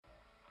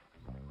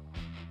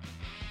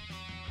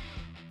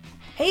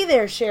Hey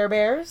there, Share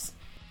Bears.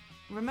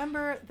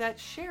 Remember that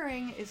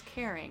sharing is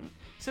caring,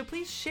 so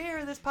please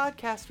share this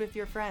podcast with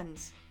your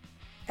friends.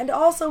 And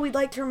also, we'd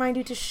like to remind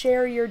you to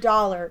share your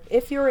dollar,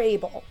 if you're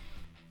able.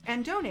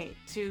 And donate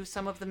to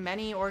some of the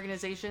many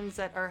organizations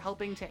that are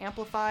helping to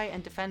amplify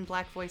and defend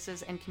Black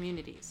voices and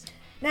communities.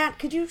 Nat,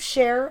 could you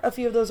share a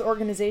few of those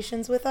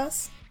organizations with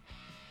us?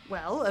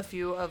 Well, a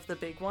few of the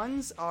big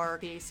ones are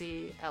the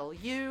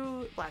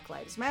ACLU, Black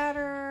Lives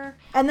Matter.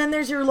 And then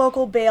there's your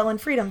local bail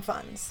and freedom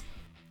funds.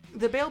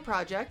 The Bail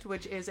Project,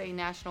 which is a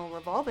national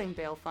revolving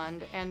bail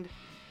fund, and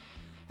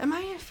am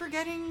I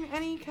forgetting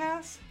any,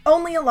 Cass?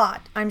 Only a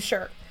lot, I'm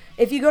sure.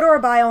 If you go to our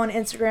bio on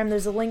Instagram,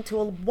 there's a link to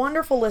a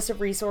wonderful list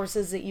of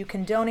resources that you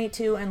can donate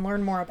to and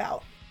learn more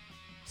about.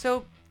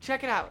 So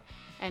check it out,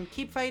 and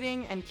keep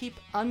fighting and keep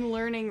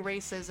unlearning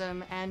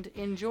racism, and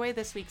enjoy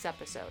this week's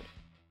episode.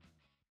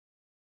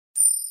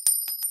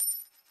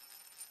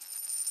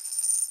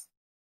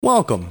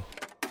 Welcome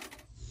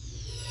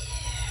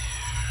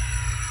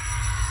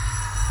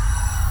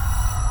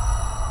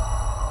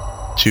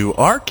to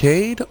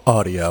Arcade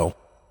Audio.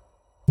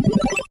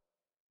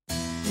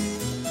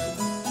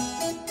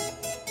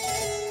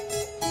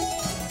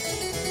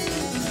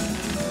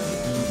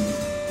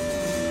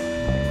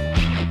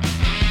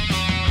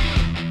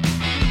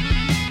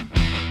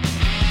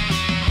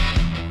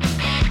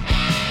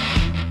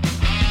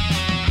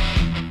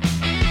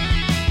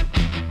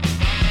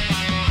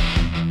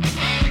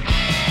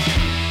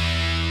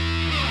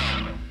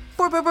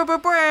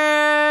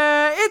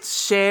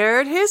 It's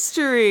shared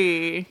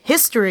history.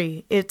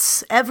 History,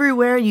 it's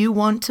everywhere you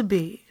want to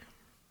be.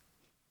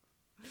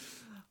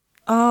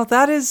 Oh,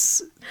 that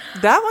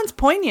one's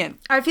poignant.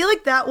 I feel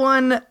like that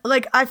one,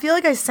 I feel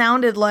like I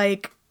sounded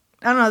like,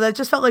 I don't know, that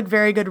just felt like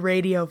very good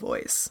radio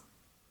voice.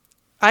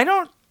 I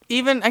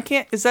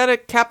can't, is that a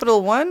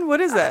Capital One?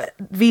 What is that?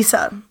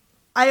 Visa.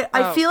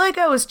 I feel like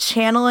I was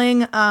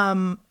channeling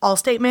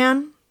Allstate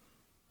Man.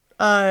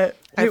 I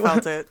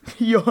felt it.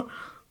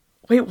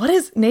 Wait, what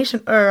is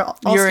Nation or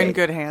Allstate? You're in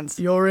good hands.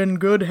 You're in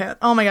good hands.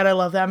 Oh my god, I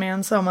love that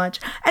man so much.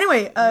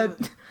 Anyway,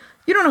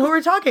 you don't know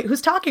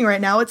who's talking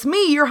right now. It's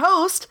me, your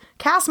host,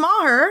 Cass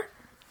Maher.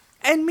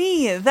 And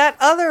me, that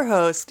other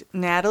host,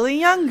 Natalie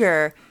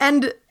Younger.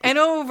 And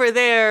over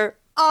there,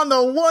 on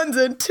the ones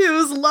and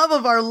twos, love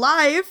of our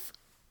life,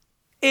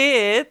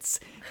 it's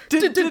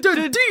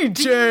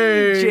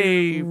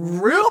DJ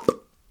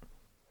Rip.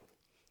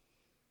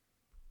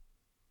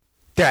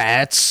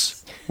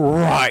 That's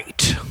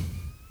right.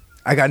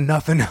 I got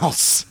nothing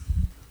else.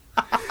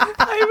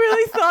 I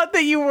really thought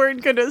that you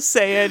weren't gonna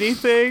say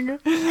anything, and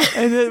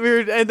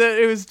that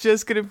it was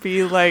just gonna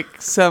be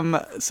like some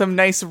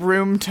nice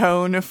room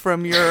tone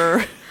from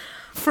your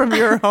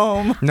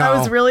home. No.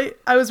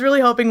 I was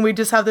really hoping we'd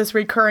just have this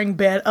recurring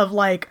bit of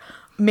like,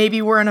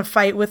 maybe we're in a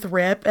fight with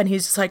Rip and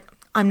he's just like,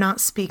 I'm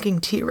not speaking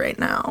to you right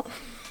now.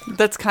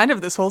 That's kind of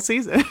this whole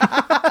season.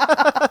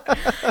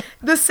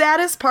 The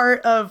saddest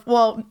part of,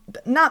 well,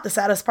 not the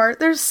saddest part,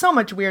 there's so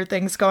much weird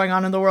things going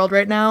on in the world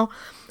right now.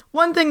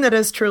 One thing that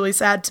is truly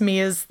sad to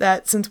me is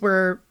that since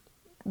we're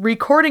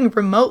recording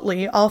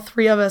remotely, all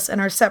three of us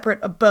in our separate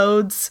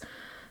abodes,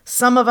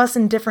 some of us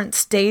in different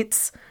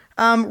states,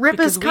 Rip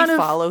because is kind we of...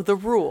 follow the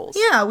rules.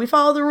 Yeah, we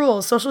follow the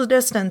rules. Social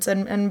distance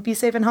and be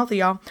safe and healthy,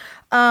 y'all.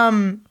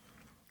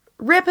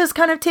 Rip has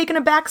kind of taken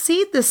a back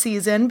seat this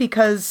season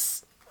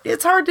because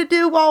it's hard to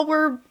do while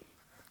we're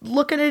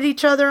looking at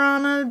each other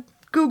on a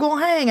Google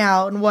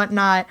Hangout and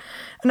whatnot.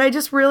 And I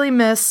just really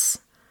miss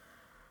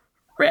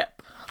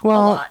Rip.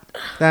 Well,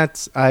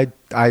 I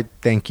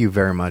thank you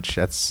very much.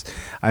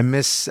 I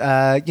miss,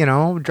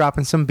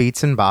 dropping some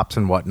beats and bops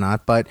and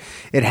whatnot, but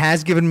it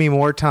has given me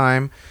more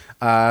time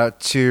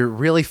to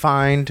really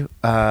find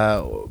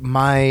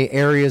my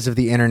areas of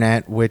the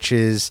internet, which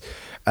is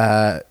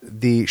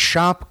the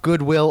shop,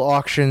 Goodwill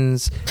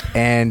auctions,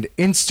 and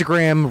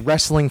Instagram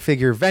wrestling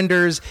figure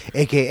vendors,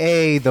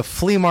 aka the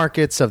flea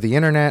markets of the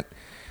internet.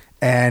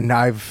 And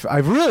I've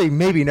really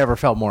maybe never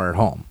felt more at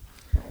home.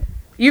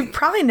 You've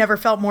probably never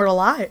felt more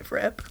alive,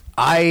 Rip.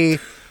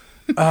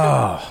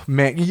 Oh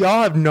man,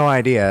 y'all have no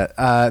idea.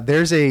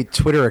 There's a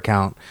Twitter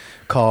account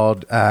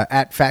called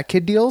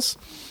 @FatKidDeals,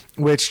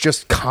 which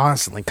just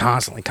constantly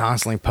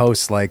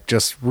posts like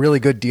just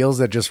really good deals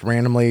that just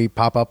randomly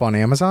pop up on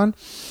Amazon.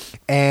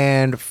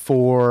 And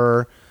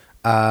for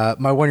my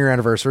 1-year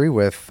anniversary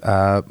with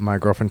my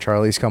girlfriend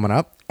Charlie's coming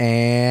up,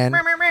 and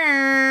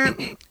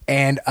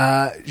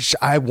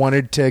I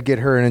wanted to get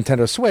her a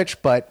Nintendo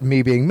Switch, but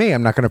me being me,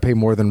 I'm not going to pay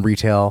more than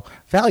retail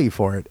value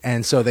for it.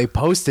 And so they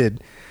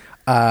posted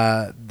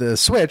the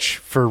Switch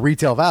for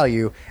retail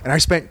value, and I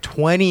spent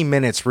 20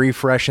 minutes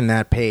refreshing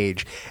that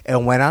page.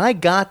 And when I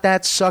got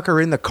that sucker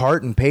in the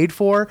cart and paid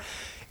for,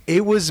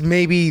 it was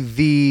maybe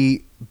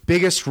the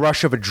biggest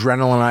rush of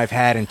adrenaline I've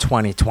had in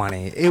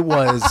 2020. It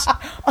was...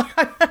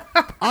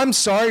 I'm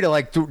sorry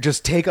to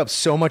just take up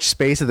so much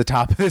space at the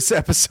top of this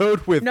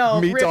episode with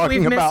me Rip, talking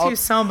we've about missed you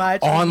so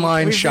much.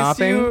 online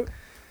shopping.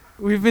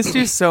 We've missed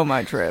you so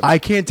much, Rip. I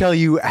can't tell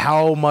you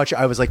how much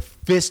I was like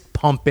fist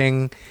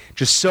pumping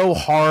just so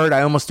hard.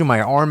 I almost threw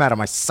my arm out of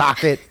my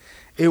socket.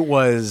 It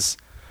was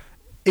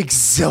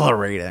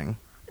exhilarating.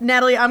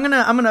 Natalie, I'm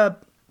gonna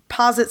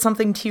posit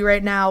something to you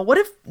right now. What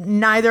if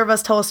neither of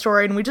us tell a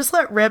story and we just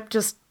let Rip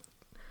just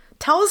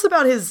tell us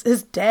about his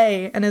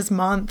day and his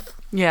month?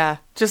 Yeah,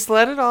 just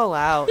let it all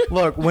out.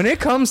 Look, when it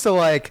comes to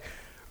like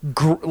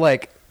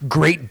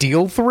great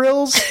deal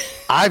thrills,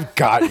 I've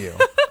got you.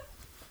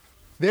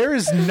 There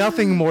is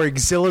nothing more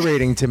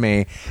exhilarating to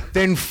me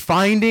than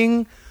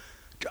finding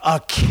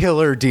a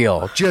killer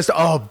deal, just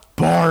a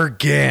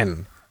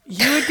bargain.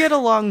 You would get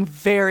along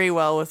very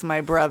well with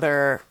my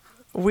brother.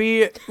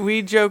 We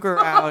joke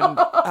around.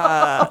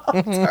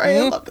 Sorry,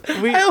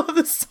 I love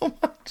this so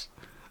much.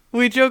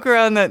 We joke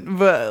around that,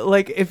 but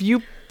like, if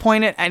you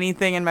point at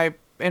anything in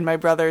my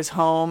brother's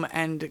home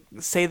and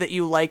say that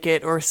you like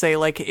it, or say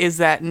like, is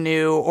that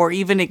new, or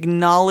even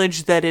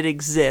acknowledge that it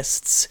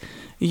exists,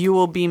 you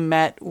will be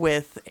met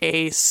with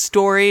a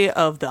story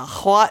of the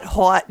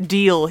hot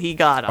deal he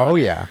got on. Oh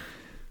yeah.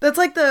 That's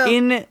like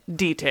in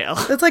detail.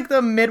 That's like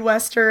the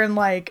Midwestern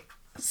like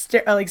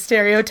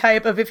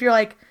stereotype of, if you're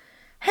like,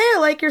 hey, I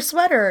like your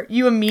sweater,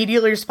 you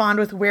immediately respond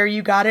with where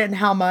you got it and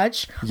how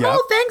much. Yep.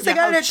 Oh, thanks, I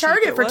got it how at cheap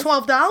Target it for was.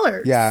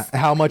 $12. Yeah,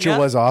 how much it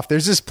was off.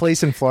 There's this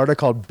place in Florida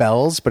called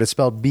Bell's, but it's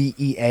spelled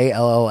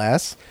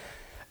Bealls.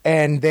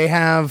 And they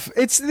have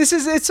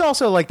it's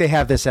also like they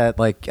have this at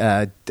like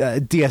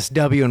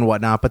DSW and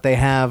whatnot, but they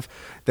have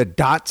the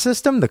dot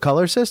system, the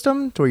color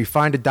system, to where you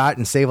find a dot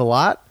and save a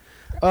lot.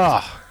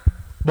 Oh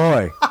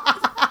boy.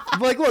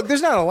 Like, look,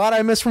 there's not a lot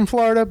I miss from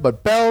Florida,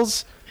 but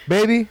Bell's,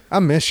 baby, I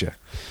miss you.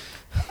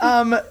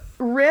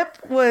 Rip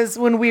was,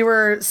 when we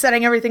were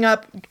setting everything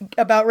up,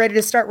 about ready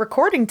to start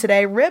recording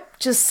today, Rip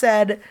just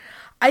said,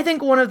 I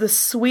think one of the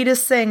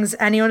sweetest things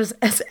anyone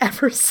has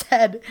ever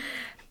said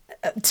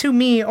to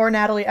me or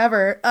Natalie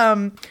ever.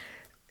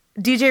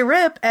 DJ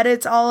Rip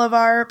edits all of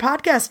our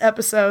podcast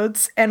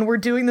episodes, and we're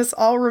doing this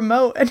all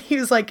remote. And he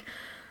was like,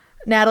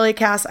 Natalie,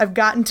 Cass, I've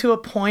gotten to a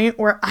point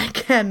where I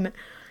can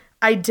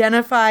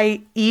identify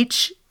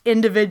each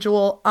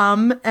individual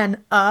and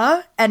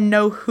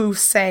know who's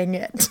saying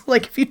it.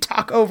 Like, if you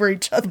talk over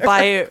each other.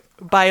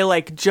 By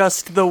like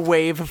just the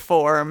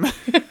waveform.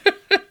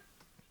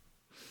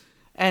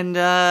 And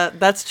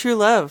that's true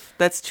love.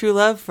 That's true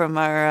love from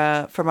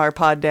our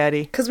pod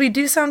daddy. Because we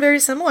do sound very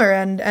similar,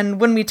 and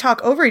when we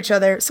talk over each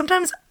other,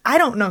 sometimes I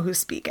don't know who's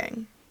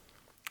speaking.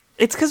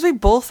 It's because we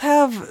both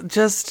have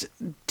just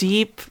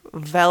deep,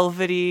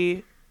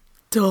 velvety,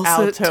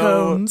 Dulcet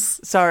tones.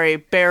 Sorry,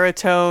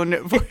 baritone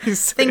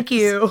voices. Thank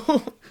you.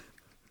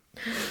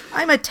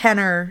 I'm a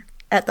tenor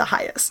at the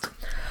highest.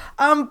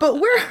 But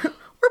we're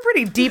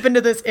pretty deep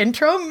into this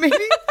intro. Maybe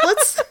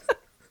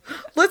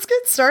let's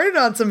get started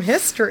on some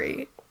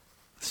history.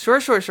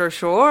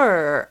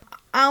 Sure.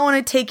 I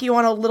want to take you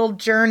on a little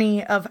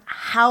journey of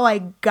how I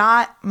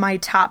got my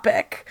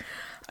topic.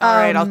 All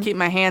right, I'll keep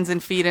my hands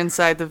and feet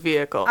inside the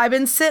vehicle. I've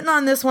been sitting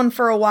on this one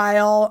for a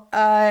while,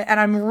 and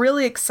I'm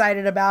really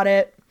excited about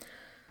it.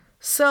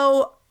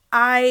 So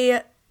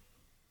I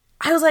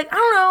was like, I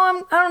don't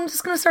know, I'm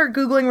just going to start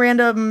Googling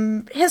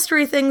random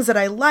history things that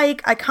I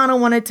like. I kind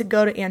of wanted to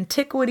go to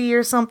antiquity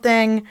or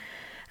something.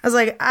 I was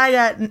like,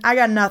 I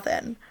got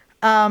nothing.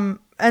 And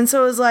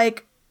so it was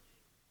like,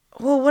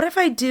 well, what if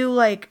I do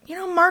like,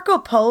 Marco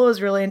Polo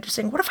is really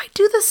interesting. What if I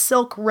do the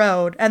Silk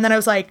Road? And then I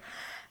was like,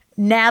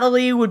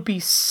 Natalie would be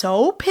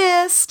so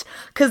pissed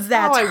because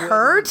that's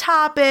her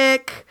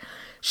topic.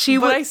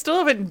 I still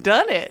haven't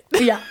done it.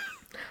 Yeah.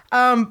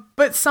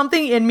 But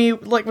something in me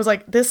was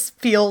like, this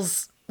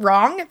feels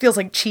wrong. It feels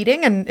like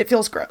cheating and it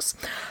feels gross.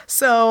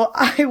 So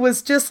I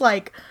was just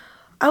like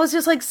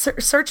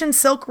searching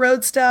Silk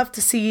Road stuff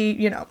to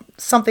see,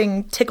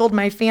 something tickled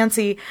my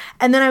fancy.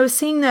 And then I was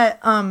seeing that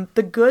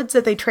the goods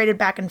that they traded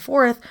back and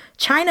forth,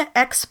 China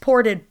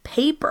exported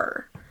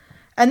paper.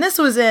 And this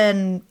was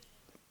in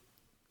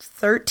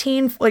the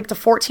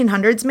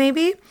 1400s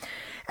maybe.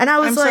 And I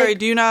was I'm sorry,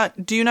 do you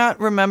not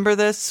remember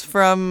this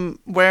from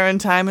Where in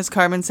Time is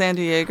Carmen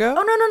Sandiego?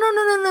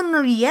 Oh,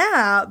 no.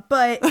 Yeah,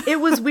 but it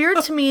was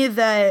weird to me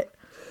that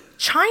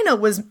China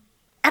was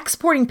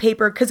exporting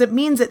paper because it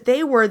means that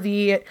they were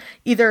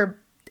either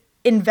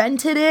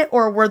invented it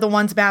or were the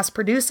ones mass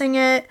producing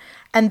it,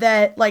 and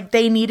that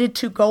they needed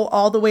to go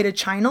all the way to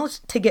China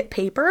to get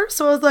paper.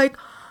 So I was like,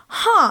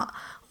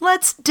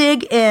 let's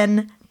dig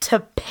in to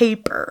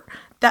paper.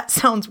 That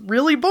sounds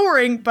really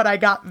boring, but I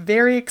got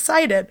very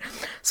excited.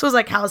 So I was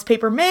like, how is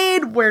paper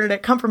made? Where did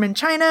it come from in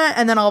China?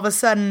 And then all of a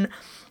sudden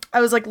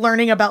I was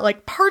learning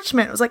about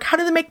parchment. I was like, how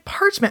do they make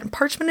parchment? And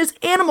parchment is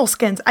animal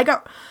skins. I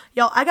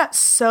got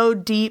so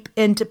deep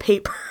into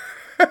paper.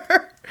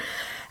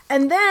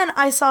 And then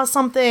I saw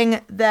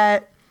something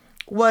that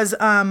was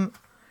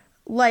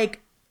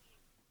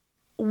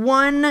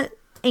one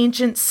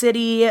ancient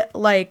city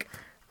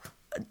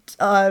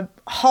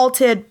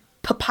halted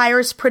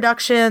papyrus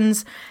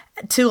productions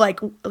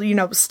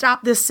to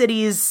stop this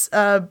city's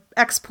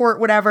export,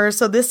 whatever.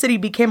 So this city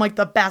became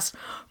the best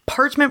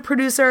parchment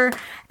producer.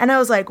 And I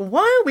was like,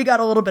 what? We got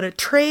a little bit of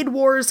trade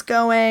wars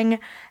going.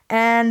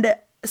 And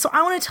so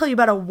I want to tell you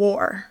about a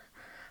war,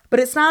 but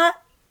it's not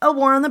a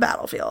war on the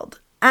battlefield.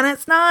 And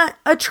it's not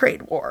a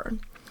trade war.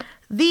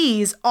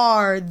 These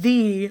are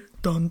the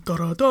dun, dun,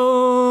 dun,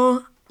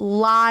 dun,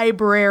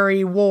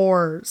 library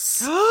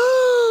wars.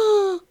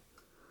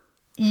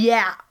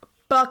 Yeah.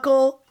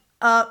 Buckle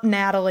up,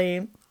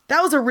 Natalie.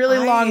 That was a really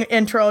long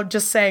intro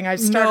just saying I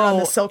started on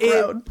the Silk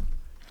Road.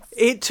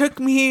 It took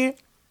me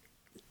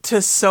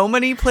to so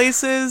many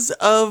places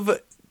of,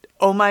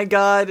 oh my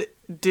God,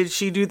 did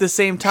she do the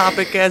same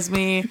topic as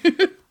me?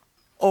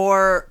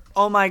 Or,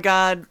 oh my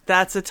God,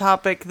 that's a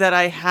topic that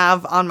I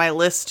have on my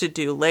list to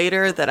do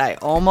later that I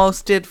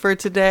almost did for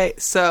today.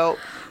 So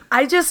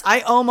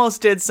I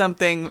almost did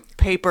something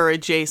paper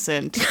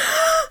adjacent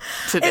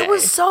today. It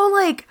was so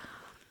like,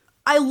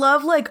 I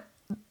love like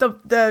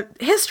the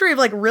history of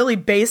like really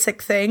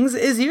basic things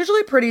is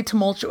usually pretty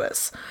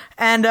tumultuous.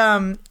 And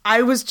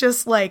I was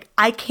just like,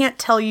 I can't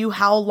tell you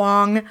how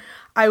long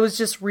I was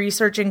just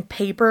researching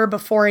paper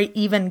before I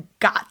even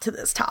got to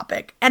this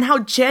topic and how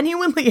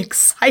genuinely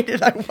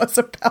excited I was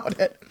about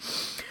it.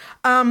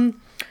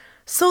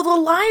 So the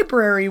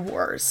library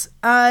wars,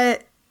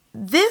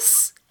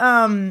 this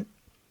is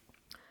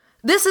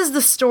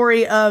the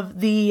story of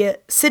the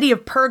city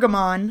of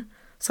Pergamon,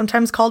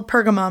 sometimes called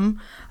Pergamum,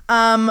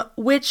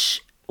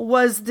 which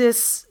was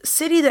this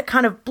city that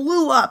kind of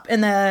blew up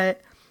in the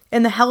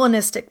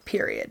Hellenistic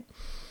period.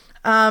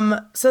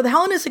 So the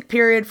Hellenistic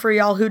period, for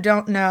y'all who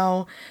don't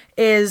know,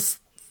 is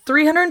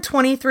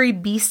 323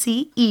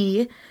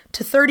 BCE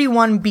to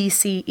 31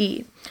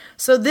 BCE.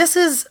 So this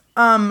is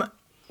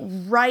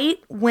right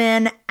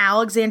when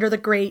Alexander the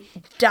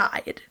Great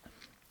died.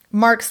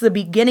 Marks the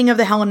beginning of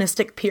the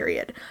Hellenistic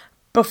period.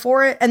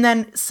 Before it, and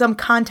then some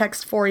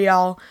context for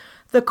y'all.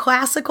 The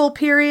classical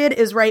period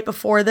is right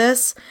before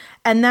this,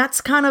 and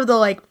that's kind of the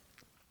like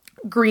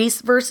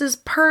Greece versus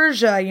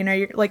Persia, you know,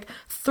 you're like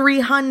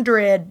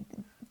 300,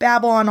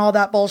 Babylon, all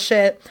that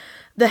bullshit.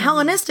 The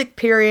Hellenistic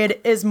period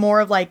is more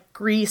of like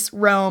Greece,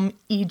 Rome,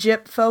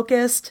 Egypt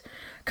focused,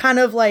 kind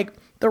of like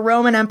the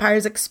Roman Empire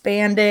is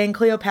expanding,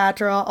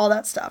 Cleopatra, all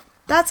that stuff.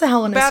 That's a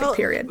Hellenistic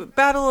period.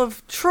 Battle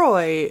of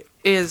Troy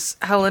is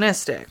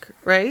Hellenistic,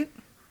 right?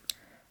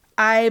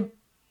 I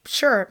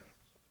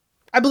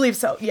believe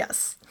so,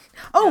 yes.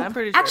 Oh, yeah, I'm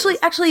pretty sure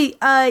actually,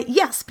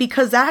 yes,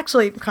 because that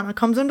actually kind of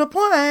comes into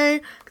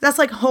play. That's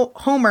like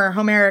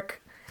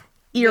Homeric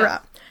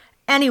era. Yeah.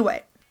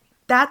 Anyway,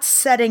 that's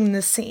setting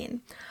the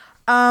scene.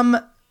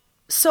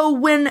 So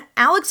when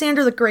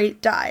Alexander the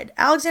Great died,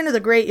 Alexander the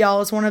Great,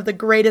 y'all, is one of the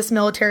greatest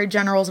military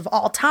generals of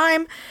all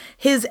time.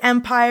 His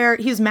empire,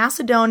 he was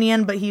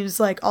Macedonian, but he was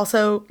like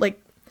also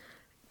like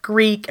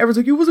Greek. Everyone's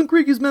like, he wasn't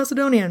Greek, he was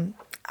Macedonian.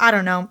 I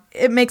don't know.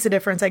 It makes a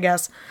difference, I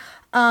guess.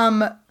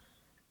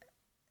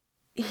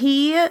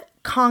 He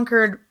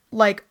conquered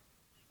like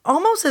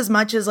almost as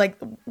much as like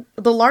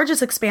the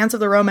largest expanse of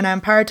the Roman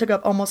Empire took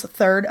up almost a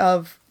third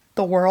of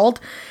the world.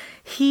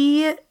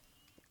 He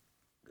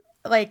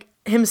like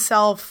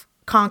himself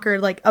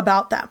conquered like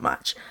about that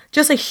much.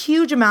 Just a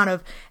huge amount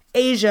of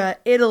Asia,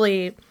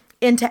 Italy,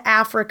 into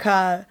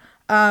Africa.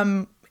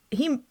 I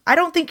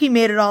don't think he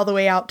made it all the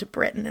way out to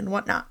Britain and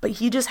whatnot, but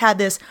he just had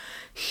this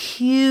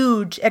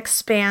huge,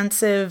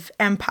 expansive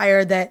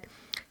empire that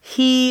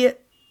he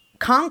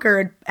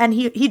conquered, and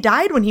he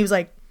died when he was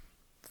like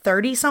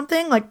 30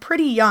 something, like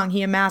pretty young.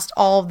 He amassed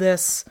all of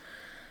this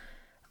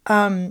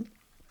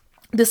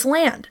this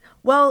land.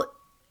 Well,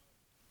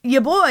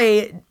 your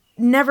boy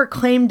never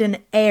claimed an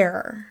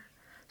heir.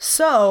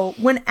 So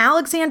when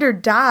Alexander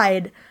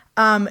died,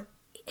 there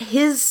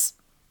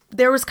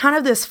was kind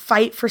of this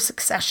fight for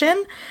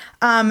succession,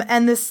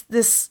 and this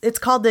it's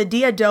called the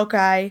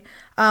Diadochi,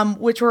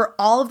 which were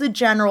all of the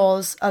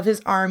generals of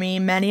his army.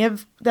 Many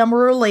of them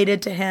were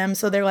related to him,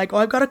 so they're like, "Oh,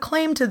 I've got a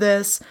claim to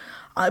this.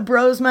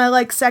 Bro's my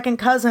like second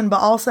cousin, but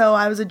also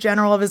I was a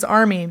general of his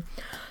army."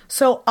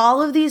 So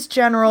all of these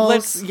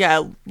generals,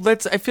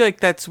 I feel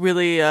like that's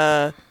really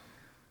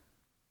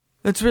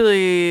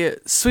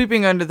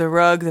sweeping under the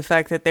rug the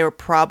fact that they were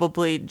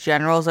probably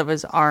generals of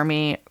his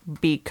army,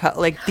 because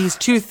like these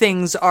two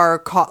things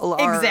are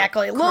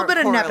exactly a little bit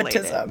of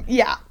nepotism.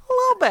 Yeah, a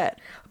little bit.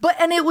 But,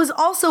 and it was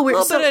also weird. A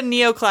little bit of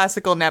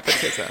neoclassical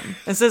nepotism.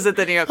 This isn't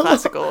the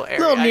neoclassical area.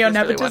 Little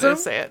neo-nepotism. I just really wanted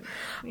to say it.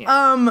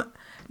 Yeah.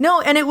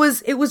 No, and it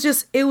was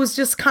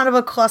just kind of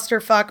a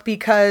clusterfuck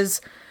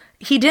because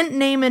he didn't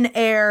name an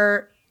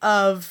heir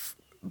of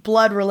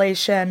blood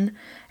relation,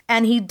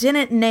 and he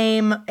didn't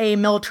name a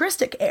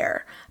militaristic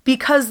heir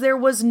because there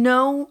was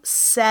no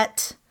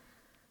set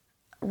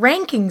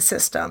ranking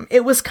system.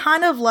 It was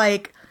kind of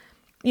like,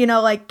 you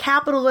know, like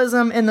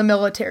capitalism in the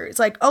military. It's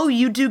like, oh,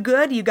 you do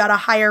good, you got a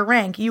higher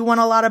rank. You won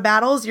a lot of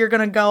battles, you're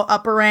going to go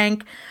up a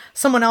rank.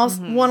 Someone else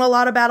won a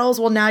lot of battles,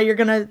 well, now you're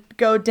going to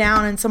go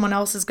down and someone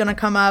else is going to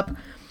come up.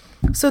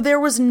 So there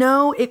was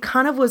it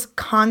kind of was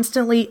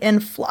constantly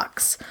in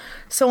flux.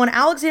 So when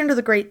Alexander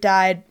the Great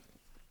died,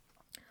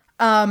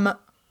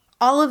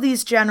 all of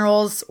these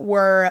generals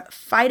were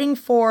fighting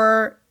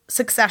for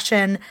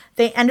succession.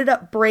 They ended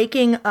up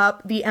breaking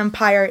up the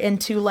empire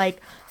into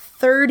like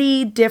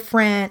 30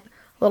 different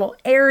little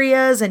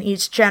areas, and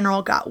each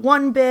general got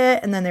one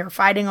bit, and then they were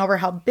fighting over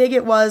how big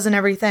it was and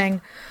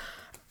everything.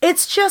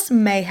 It's just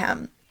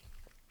mayhem.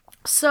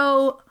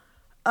 So,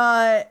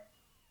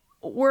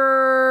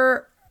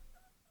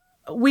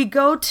 we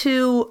go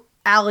to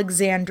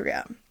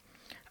Alexandria.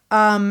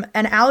 And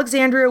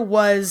Alexandria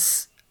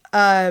was,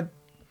 Ptolemy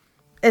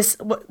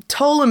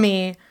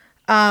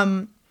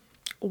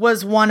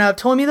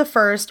the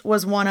First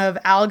was one of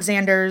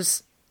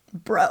Alexander's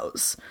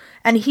bros.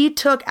 And he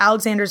took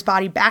Alexander's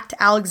body back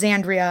to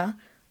Alexandria,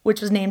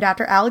 which was named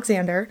after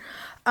Alexander.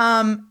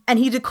 And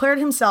he declared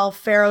himself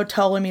Pharaoh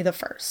Ptolemy the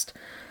First.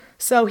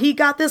 So he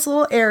got this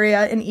little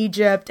area in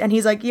Egypt and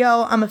he's like,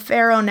 yo, I'm a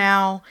pharaoh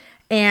now.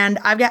 And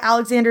I've got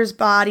Alexander's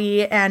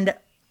body, and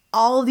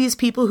all of these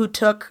people who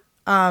took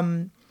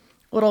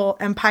little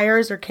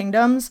empires or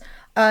kingdoms,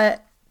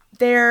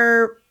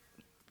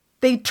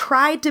 they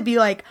tried to be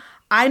like,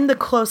 I'm the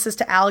closest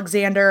to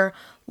Alexander.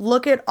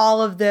 Look at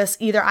all of this.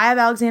 Either I have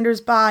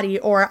Alexander's body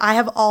or I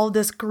have all of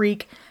this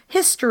Greek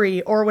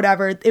history or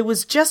whatever. It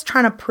was just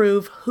trying to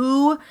prove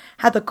who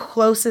had the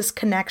closest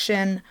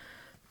connection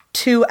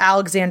to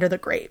Alexander the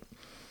Great.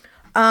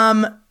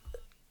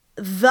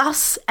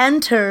 Thus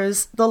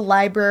enters the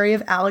Library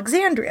of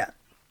Alexandria.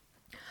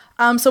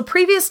 So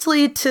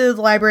previously to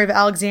the Library of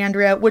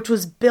Alexandria, which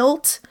was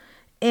built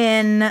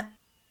in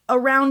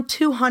around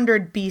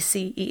 200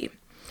 BCE.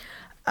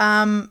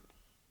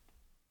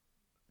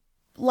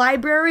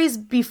 Libraries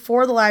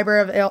before the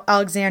Library of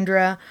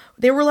Alexandria,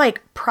 they were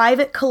like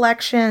private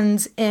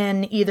collections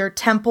in either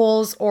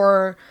temples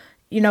or,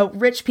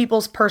 rich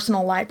people's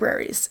personal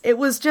libraries. It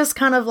was just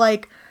kind of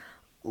like,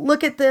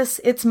 look at this,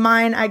 it's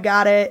mine, I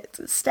got it. It's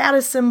a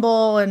status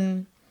symbol,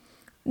 and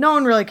no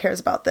one really cares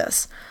about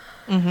this.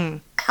 Mm-hmm.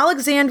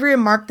 Alexandria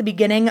marked the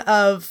beginning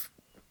of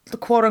the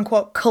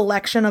quote-unquote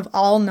collection of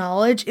all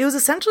knowledge. It was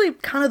essentially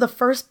kind of the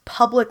first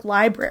public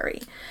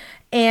library.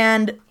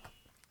 And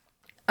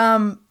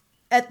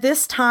at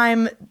this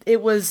time,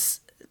 it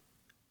was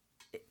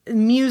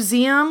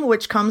museum,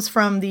 which comes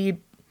from I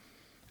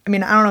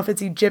don't know if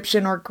it's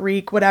Egyptian or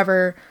Greek,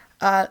 whatever,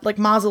 like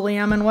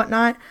mausoleum and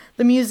whatnot.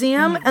 The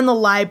museum and the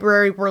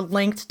library were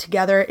linked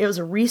together. It was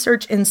a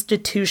research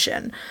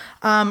institution.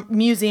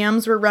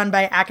 Museums were run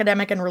by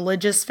academic and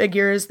religious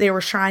figures. They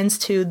were shrines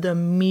to the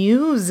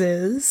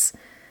muses.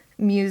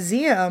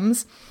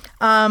 Museums,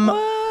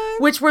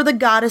 which were the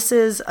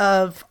goddesses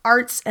of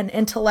arts and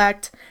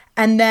intellect.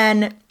 And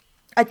then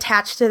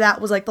attached to that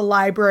was like the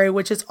library,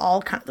 which is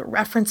all kind of the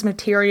reference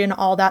material and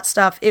all that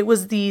stuff. It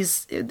was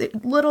these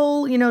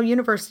little,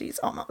 universities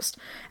almost.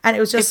 And it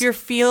was just,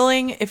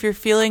 if you're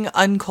feeling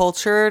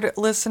uncultured,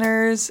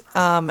 listeners,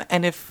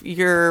 and if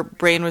your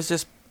brain was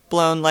just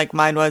blown like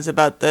mine was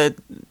about the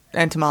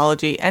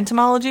etymology, damn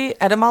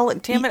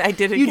it, I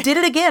did it again. You did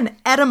it again.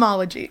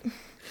 Etymology.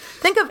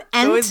 Think of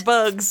ent. So is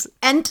bugs.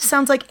 Ent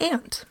sounds like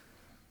ant.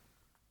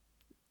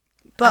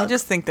 I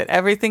just think that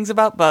everything's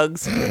about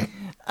bugs.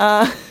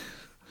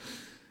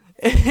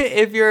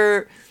 If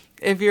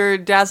you're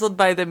dazzled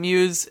by the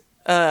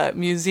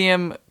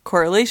museum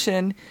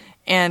correlation,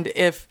 and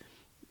if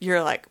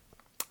you're like,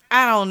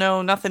 I don't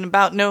know nothing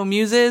about no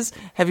muses,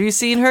 have you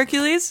seen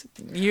Hercules?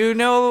 You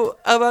know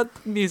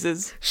about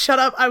muses. Shut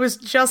up! I was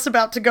just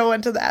about to go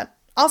into that.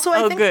 Also,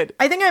 I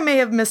think I may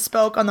have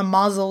misspoke on the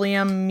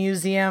mausoleum,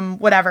 museum,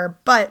 whatever,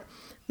 but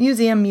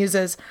museum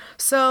muses.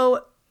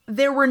 So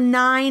there were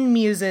 9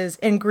 muses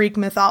in Greek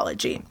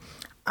mythology.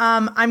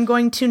 I'm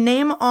going to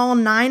name all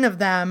 9 of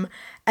them,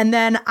 and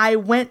then I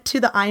went to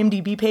the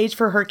IMDb page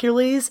for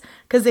Hercules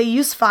because they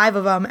used 5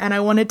 of them, and I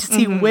wanted to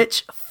see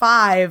which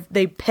 5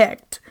 they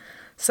picked.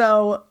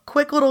 So,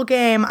 quick little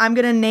game. I'm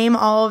going to name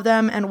all of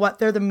them and what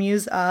they're the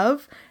muse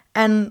of,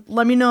 and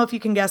let me know if you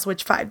can guess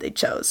which 5 they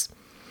chose.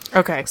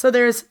 Okay. So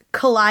there's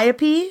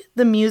Calliope,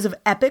 the muse of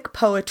epic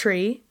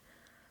poetry,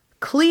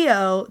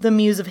 Clio, the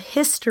muse of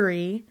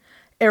history,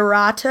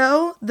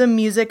 Erato, the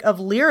music of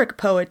lyric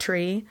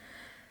poetry,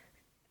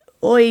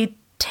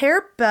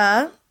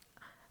 Euterpe,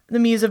 the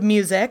muse of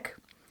music,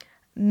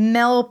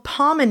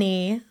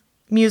 Melpomene,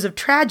 muse of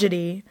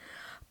tragedy,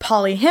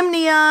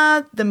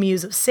 Polyhymnia, the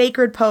muse of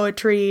sacred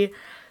poetry,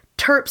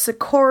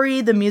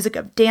 Terpsichore, the music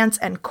of dance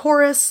and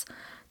chorus,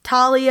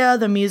 Thalia,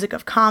 the music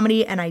of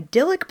comedy and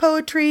idyllic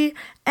poetry,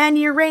 and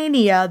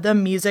Urania, the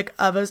muse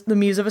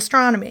of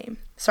astronomy.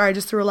 Sorry, I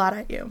just threw a lot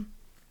at you.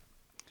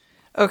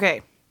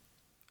 Okay.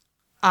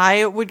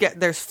 I would get,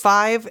 there's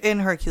 5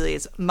 in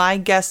Hercules. My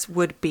guess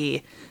would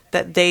be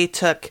that they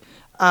took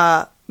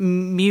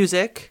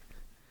music,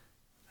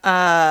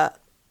 epic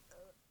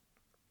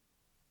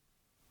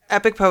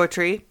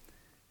poetry,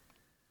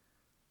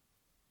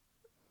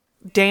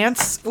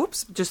 dance,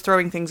 just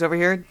throwing things over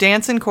here,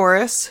 dance and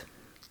chorus,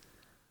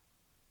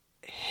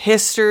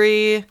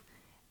 history,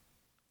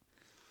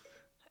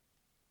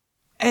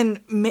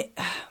 and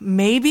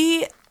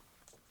maybe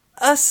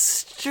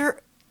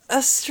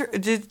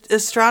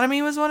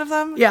astronomy was one of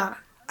them? Yeah.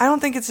 I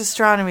don't think it's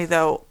astronomy,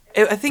 though.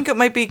 I think it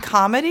might be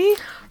comedy.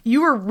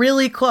 You were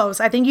really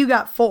close. I think you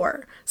got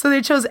 4. So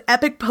they chose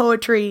epic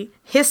poetry,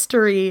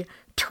 history,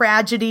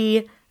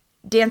 tragedy,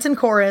 dance and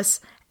chorus,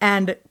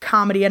 and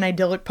comedy and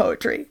idyllic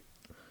poetry.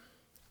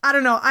 I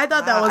don't know. I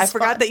thought that was I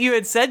forgot fun. that you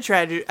had said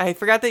tragedy. I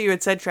forgot that you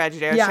had said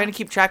tragedy. I was Yeah. trying to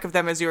keep track of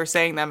them as you were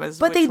saying them.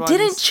 But they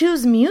didn't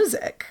choose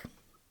music,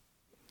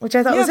 which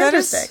I thought was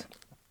interesting.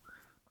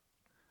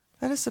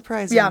 That is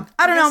surprising. Yeah,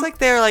 I don't know. Like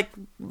they're like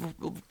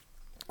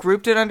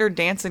grouped it under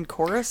dance and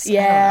chorus. I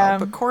Yeah. don't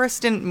know, but chorus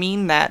didn't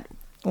mean that.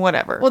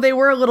 Whatever. Well, they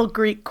were a little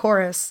Greek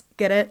chorus.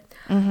 Get it?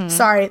 Mm-hmm.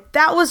 Sorry,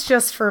 that was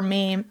just for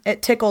me.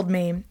 It tickled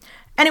me.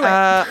 Anyway,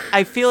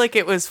 I feel like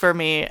it was for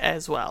me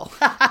as well.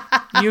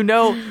 you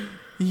know,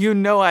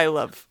 I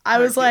love. I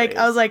was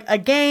Hercules. like, a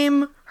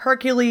game,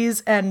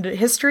 Hercules, and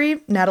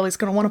history. Natalie's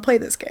gonna want to play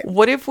this game.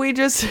 What if we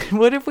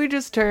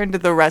just turned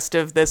the rest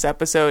of this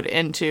episode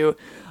into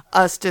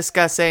us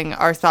discussing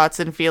our thoughts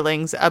and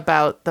feelings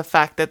about the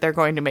fact that they're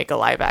going to make a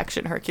live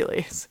action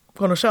Hercules?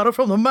 Gonna shout it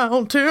from the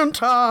mountain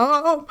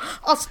top,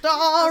 a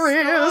star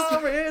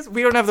is.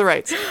 We don't have the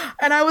rights.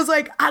 And I was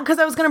like, because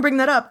I was gonna bring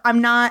that up.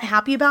 I'm not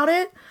happy about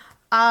it.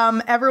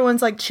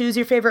 Everyone's like, choose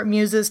your favorite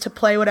muses to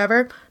play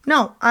whatever.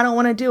 No, I don't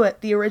want to do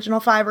it. The original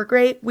 5 are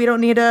great. We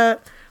don't need to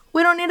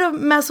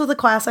mess with a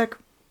classic.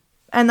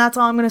 And that's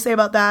all I'm going to say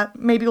about that.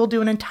 Maybe we'll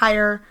do an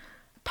entire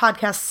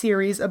podcast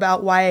series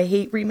about why I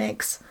hate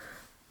remakes.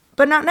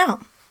 But not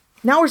now.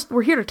 Now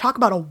we're here to talk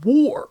about a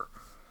war.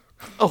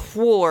 A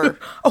war.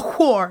 A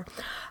war.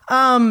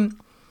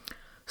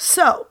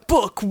 So.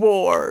 Book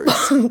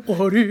wars.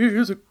 What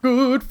is it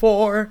good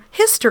for?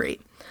 History.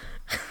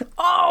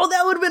 Oh,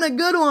 that would have been a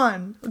good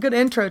one. A good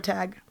intro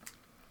tag.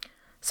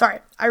 Sorry,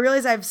 I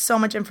realize I have so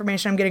much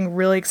information. I'm getting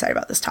really excited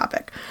about this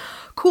topic.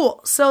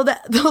 Cool. So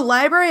the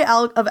Library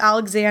of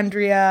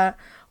Alexandria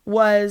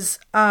was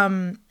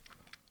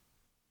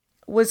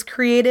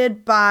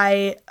created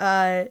by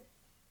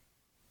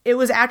it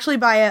was actually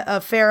by a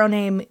pharaoh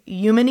named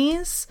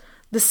Eumenes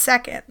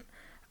II.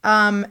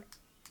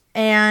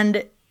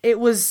 And it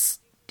was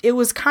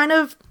kind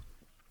of,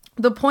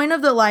 the point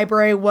of the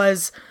library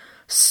was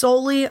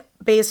solely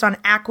based on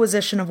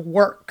acquisition of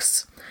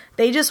works.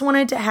 They just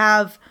wanted to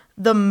have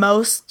the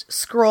most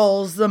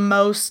scrolls, the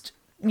most,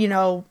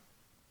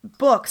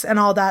 books and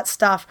all that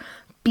stuff,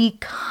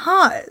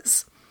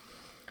 because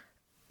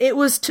it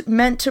was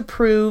meant to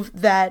prove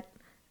that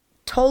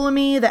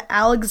Ptolemy, the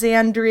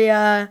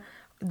Alexandria,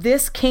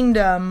 this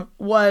kingdom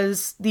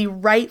was the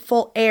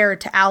rightful heir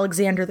to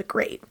Alexander the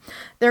Great.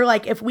 They're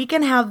like, if we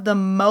can have the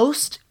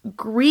most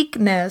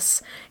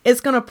Greekness,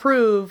 it's going to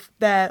prove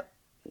that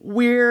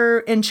we're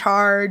in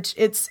charge.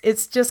 It's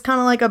just kind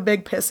of like a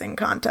big pissing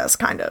contest,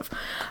 kind of.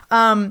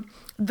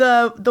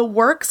 The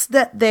works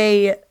that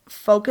they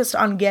focused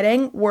on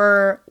getting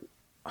were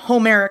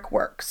Homeric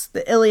works,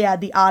 the Iliad,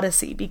 the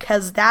Odyssey,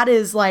 because that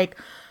is like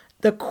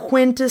the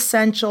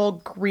quintessential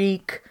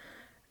Greek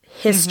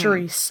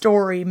history,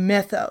 story,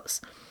 mythos.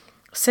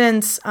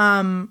 Since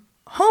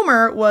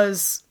Homer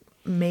was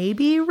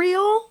maybe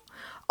real,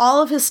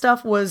 all of his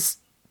stuff was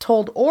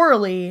told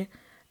orally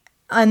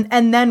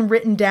and then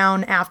written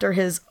down after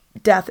his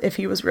death if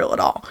he was real at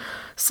all.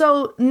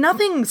 So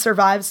nothing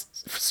survives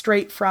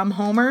straight from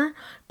Homer,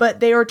 but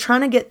they were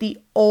trying to get the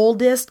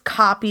oldest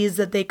copies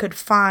that they could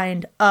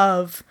find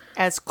of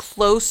as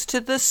close to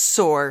the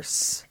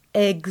source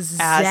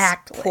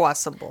exactly as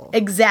possible.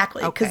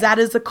 Exactly, because that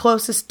is the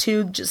closest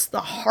to just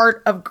the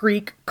heart of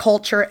Greek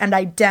culture and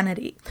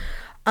identity.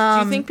 Do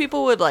you think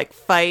people would like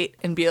fight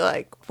and be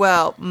like,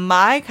 well,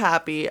 my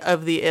copy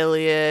of the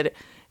Iliad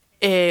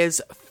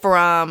is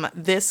from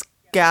this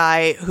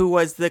guy who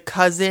was the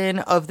cousin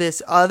of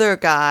this other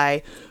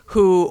guy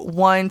who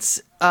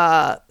once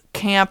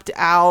camped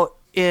out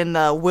in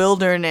the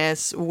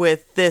wilderness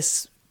with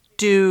this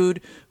dude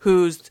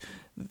who's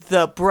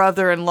the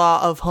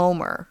brother-in-law of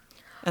Homer?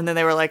 And then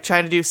they were like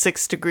trying to do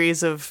 6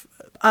 degrees of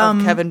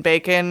Kevin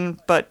Bacon,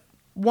 but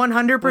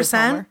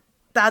 100%.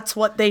 That's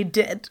what they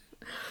did.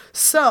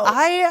 So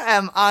I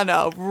am on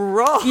a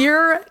roll.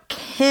 You're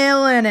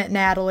killing it,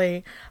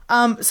 Natalie.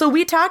 So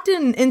we talked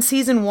in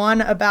season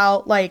 1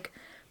 about like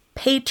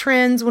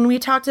patrons when we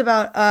talked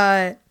about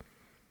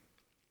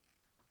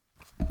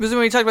Was it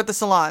when we talked about the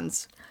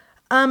salons?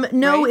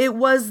 No, right? It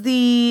was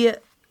the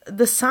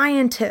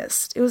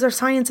scientist. It was our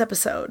science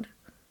episode.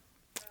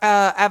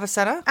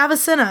 Avicenna?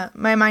 Avicenna.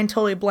 My mind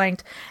totally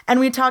blanked. And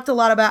we talked a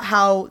lot about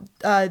how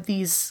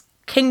these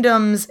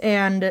kingdoms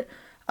and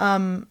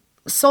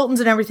sultans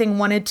and everything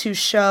wanted to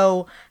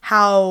show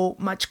how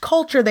much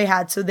culture they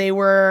had. So they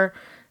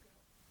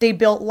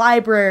built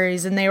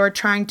libraries and they were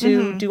trying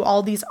to do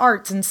all these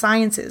arts and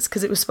sciences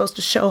because it was supposed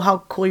to show how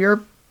cool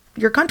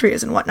your country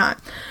is and whatnot.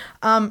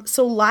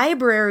 So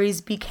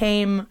libraries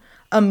became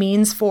a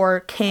means for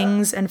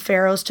kings and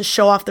pharaohs to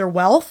show off their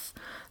wealth,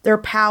 their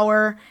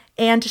power,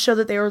 and to show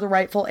that they were the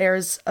rightful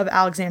heirs of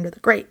Alexander the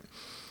Great.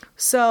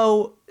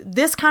 So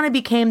this kind of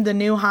became the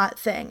new hot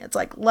thing. It's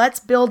like,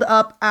 let's build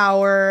up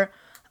our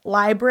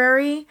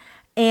library,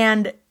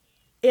 and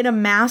it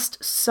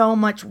amassed so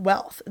much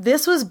wealth.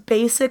 This was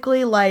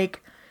basically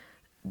like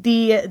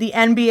the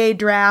NBA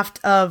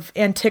draft of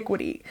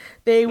antiquity.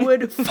 They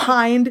would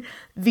find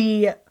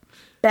the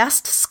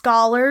best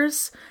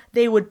scholars.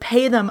 They would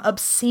pay them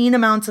obscene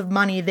amounts of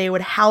money. They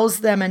would house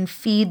them and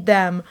feed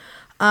them.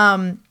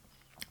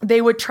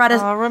 They would try to...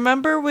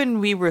 Remember when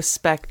we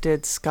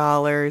respected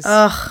scholars?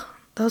 Ugh,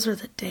 those are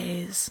the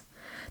days.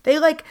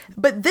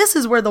 But this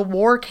is where the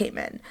war came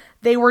in.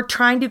 They were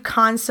trying to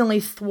constantly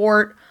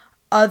thwart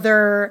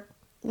other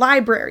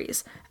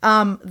libraries.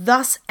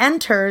 Thus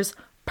enters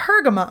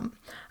Pergamum.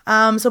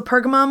 So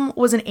Pergamum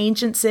was an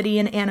ancient city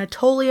in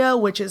Anatolia,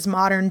 which is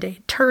modern-day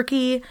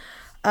Turkey.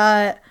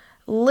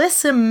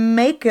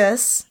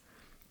 Lysimachus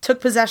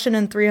took possession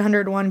in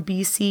 301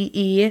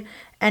 BCE,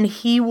 and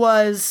he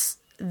was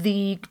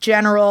the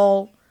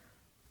general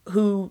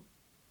who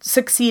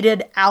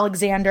succeeded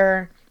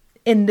Alexander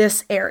in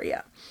this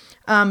area.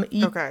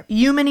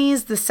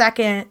 Eumenes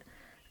II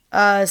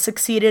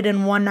succeeded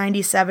in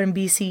 197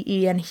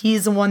 BCE, and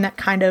he's the one that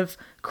kind of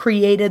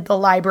created the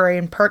library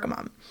in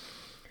Pergamum.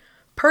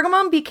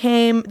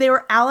 They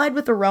were allied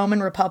with the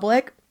Roman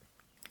Republic,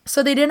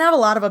 so they didn't have a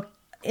lot of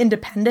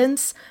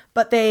independence,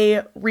 but they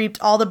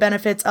reaped all the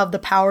benefits of the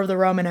power of the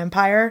Roman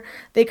Empire.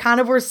 They kind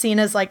of were seen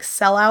as like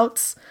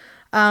sellouts,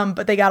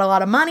 but they got a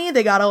lot of money,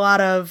 they got a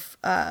lot of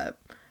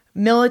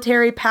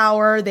military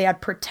power, they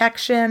had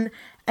protection,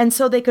 and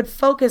so they could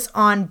focus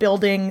on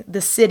building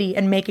the city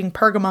and making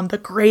Pergamum the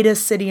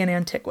greatest city in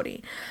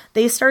antiquity.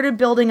 They started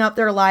building up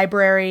their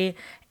library,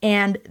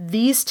 and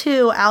these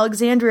two,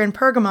 Alexandria and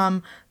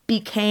Pergamum,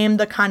 became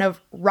the kind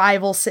of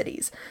rival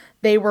cities.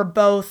 They were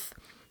both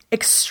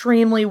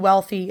extremely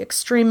wealthy,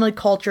 extremely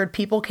cultured.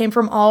 People came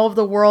from all over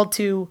the world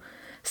to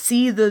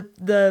see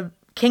the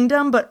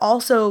kingdom, but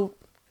also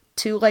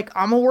to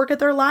I'm gonna work at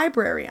their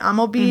library. I'm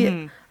gonna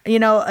be,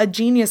 a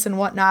genius and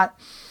whatnot.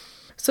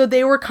 So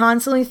they were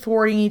constantly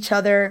thwarting each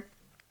other.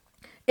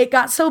 It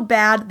got so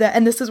bad that,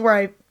 and this is where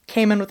I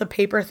came in with the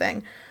paper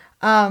thing.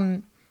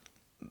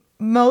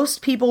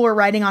 Most people were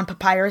writing on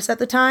papyrus at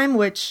the time,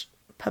 which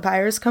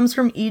papyrus comes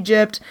from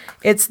Egypt.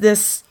 It's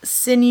this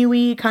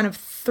sinewy, kind of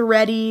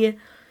thready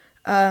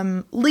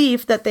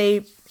leaf that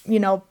they,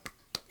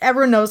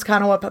 everyone knows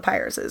kind of what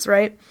papyrus is,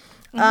 right?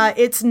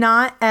 It's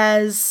not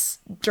as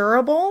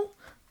durable,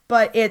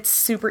 but it's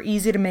super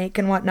easy to make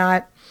and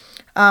whatnot.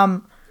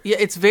 Yeah,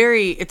 it's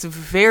very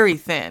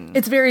thin.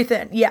 It's very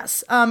thin,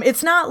 yes.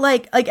 It's not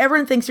like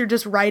everyone thinks you're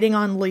just writing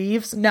on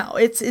leaves. No,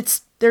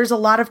 it's there's a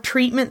lot of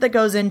treatment that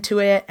goes into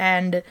it,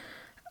 and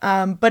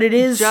but it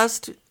is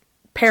just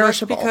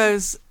perishable. Just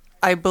because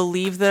I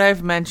believe that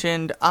I've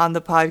mentioned on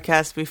the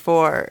podcast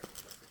before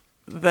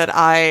that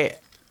I,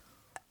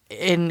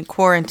 in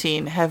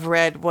quarantine, have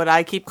read what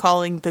I keep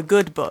calling the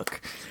good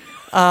book,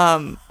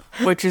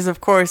 which is,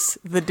 of course,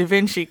 the Da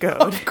Vinci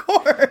Code. Of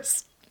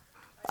course.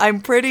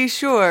 I'm pretty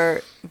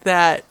sure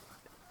that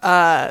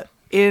now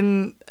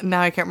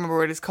I can't remember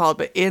what it's called,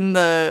 but in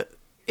the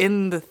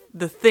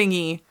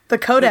thingy, the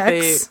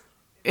codex.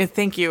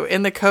 Thank you.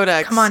 In the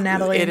codex, come on,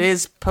 Natalie. It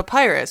is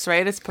papyrus,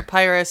 right? It's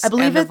papyrus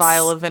and a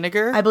vial of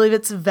vinegar. I believe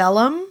it's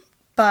vellum,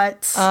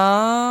 but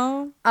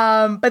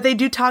but they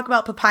do talk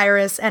about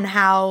papyrus and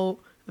how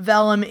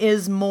vellum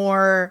is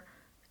more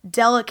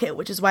delicate,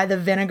 which is why the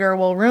vinegar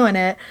will ruin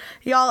it.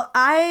 Y'all,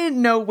 I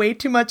know way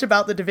too much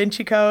about the Da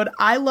Vinci Code.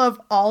 I love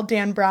all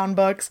Dan Brown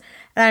books,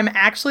 and I'm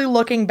actually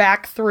looking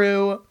back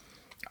through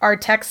our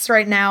texts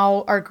right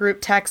now, our group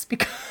text,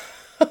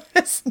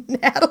 because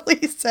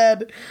Natalie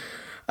said,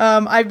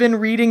 I've been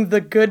reading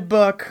the good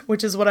book,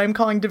 which is what I'm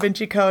calling Da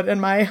Vinci Code, and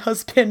my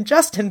husband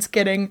Justin's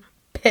getting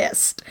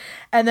pissed.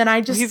 And then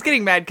he's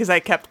getting mad because I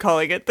kept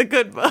calling it the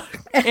good book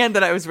and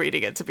that I was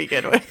reading it to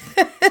begin with.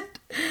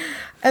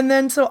 And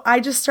then so I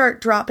just start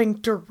dropping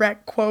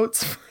direct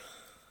quotes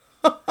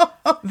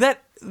that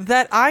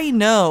I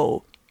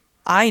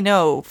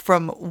know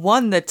from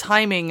one, the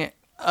timing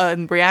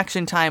and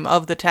reaction time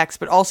of the text,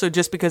 but also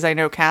just because I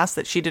know Cass,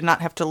 that she did not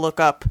have to look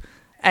up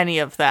any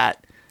of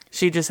that.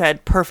 She just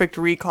had perfect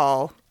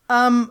recall.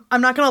 I'm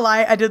not gonna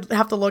lie, I did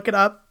have to look it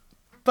up,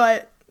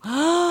 but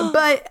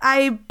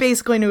I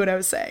basically knew what I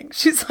was saying.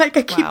 She's like,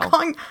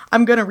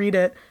 I'm gonna read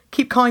it.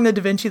 Keep calling the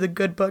Da Vinci the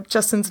good book.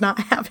 Justin's not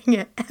having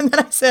it. And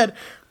then I said,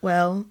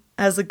 well,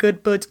 as the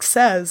good book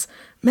says,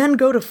 men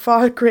go to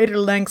far greater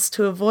lengths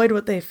to avoid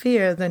what they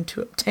fear than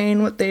to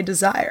obtain what they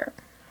desire.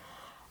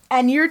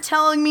 And you're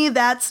telling me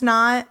that's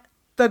not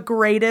the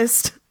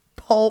greatest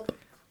pulp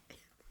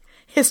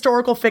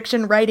historical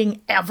fiction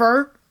writing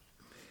ever?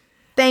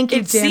 Thank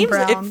you, Dan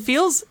Brown.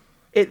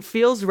 It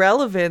feels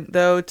relevant,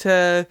 though,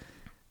 to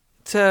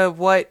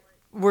what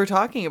we're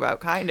talking about,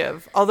 kind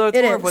of. Although it's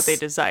more of what they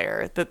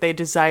desire, that they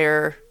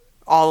desire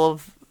all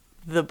of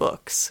the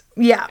books.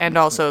 Yeah. And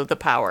also the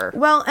power.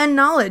 Well, and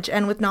knowledge.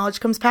 And with knowledge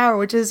comes power,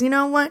 which is,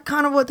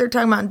 kind of what they're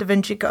talking about in Da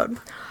Vinci Code.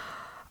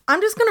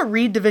 I'm just going to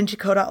read Da Vinci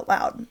Code out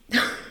loud.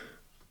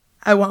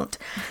 I won't.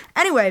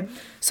 Anyway,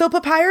 so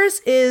papyrus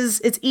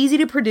it's easy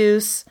to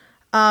produce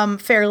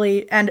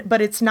fairly,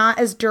 but it's not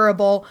as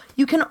durable.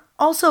 You can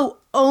also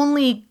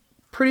only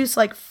produce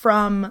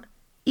from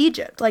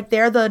Egypt.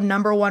 They're the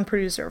number one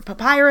producer of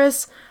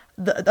papyrus,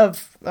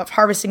 of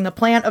harvesting the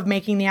plant, of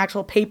making the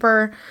actual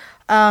paper.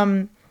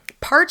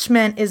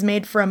 Parchment is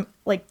made from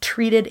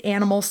treated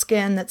animal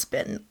skin that's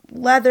been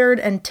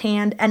leathered and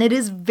tanned, and it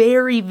is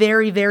very,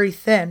 very, very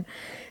thin.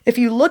 if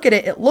you look at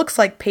it, it looks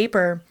like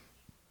paper.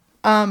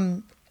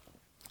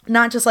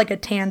 Not just like a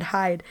tanned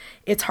hide.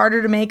 It's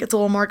harder to make, it's a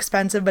little more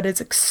expensive, but it's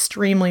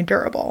extremely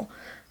durable.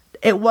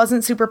 It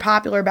wasn't super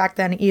popular back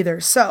then either.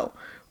 So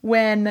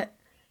when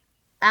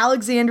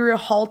Alexandria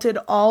halted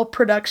all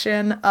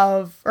production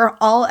or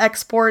all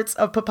exports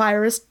of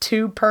papyrus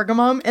to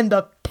Pergamum in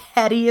the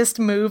pettiest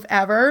move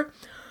ever,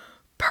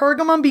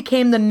 Pergamum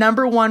became the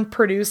 #1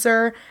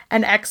 producer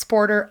and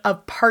exporter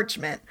of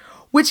parchment,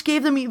 which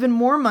gave them even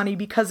more money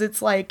because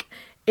it's like,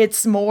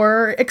 it's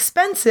more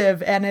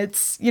expensive and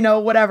it's,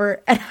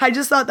 whatever. And I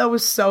just thought that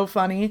was so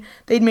funny.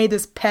 They'd made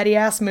this petty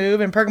ass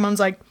move and Pergamum's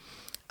like,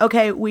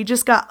 okay, we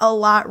just got a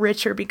lot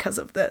richer because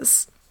of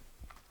this.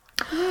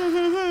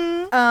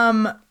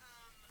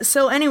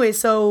 So anyway,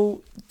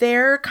 so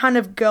they're kind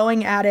of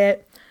going at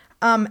it.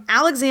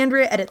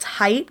 Alexandria at its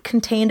height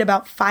contained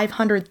about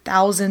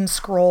 500,000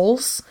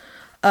 scrolls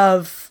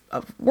of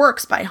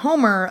works by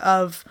Homer,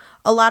 of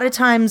a lot of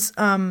times,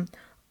 and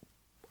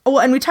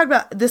we talked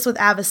about this with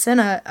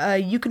Avicenna.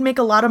 You could make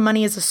a lot of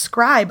money as a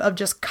scribe of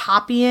just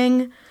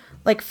copying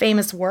like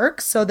famous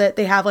works so that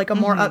they have like a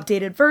more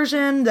updated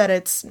version, that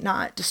it's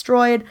not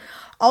destroyed.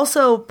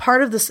 Also,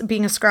 part of this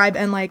being a scribe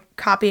and like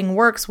copying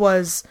works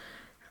was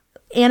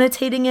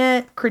annotating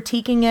it,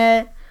 critiquing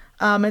it.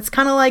 It's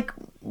kind of like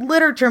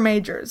literature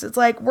majors. It's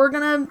like, we're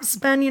going to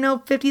spend,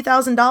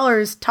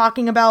 $50,000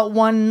 talking about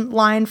one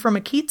line from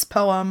a Keats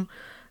poem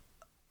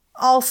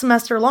all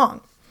semester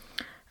long.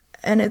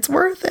 And it's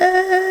worth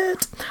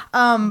it.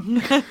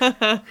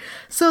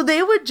 So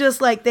they would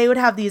just they would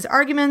have these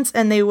arguments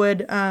and they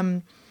would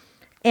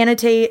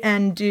annotate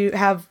and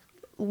have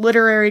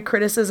literary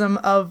criticism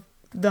of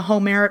the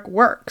Homeric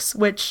works,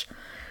 which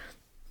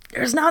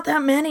there's not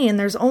that many and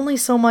there's only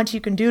so much you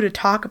can do to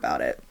talk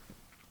about it.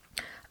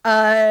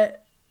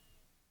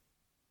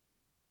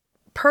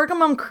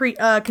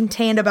 Pergamum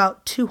contained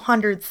about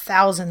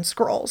 200,000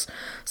 scrolls.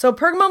 So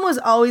Pergamum was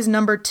always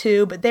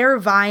 #2, but they were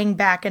vying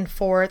back and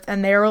forth,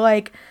 and they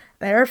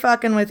were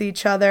fucking with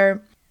each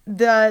other.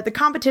 The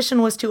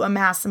competition was to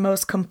amass the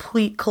most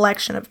complete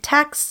collection of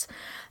texts.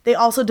 They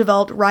also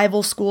developed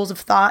rival schools of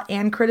thought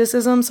and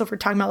criticism. So if we're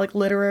talking about like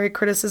literary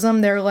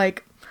criticism, they're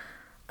like,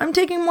 I'm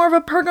taking more of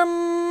a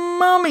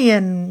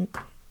Pergamomian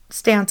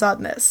stance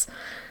on this.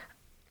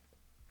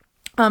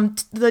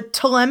 The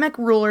Ptolemaic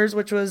rulers,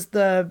 which was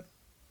the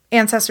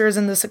ancestors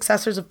and the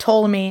successors of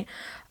Ptolemy,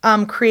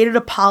 created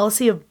a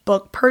policy of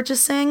book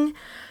purchasing.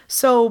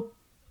 So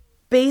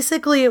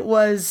basically it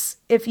was,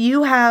 if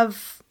you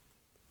have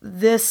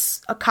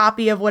a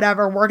copy of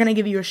whatever, we're going to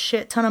give you a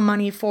shit ton of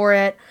money for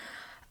it.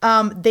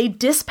 They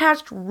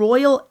dispatched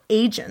royal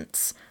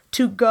agents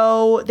to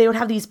go, they would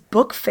have these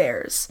book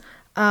fairs,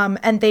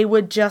 and they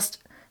would just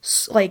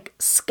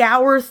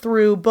scour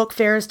through book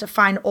fairs to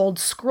find old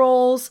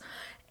scrolls.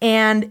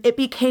 And it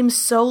became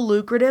so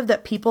lucrative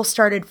that people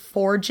started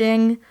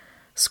forging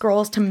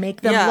scrolls to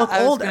make them look older.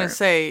 I was going to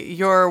say,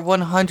 you're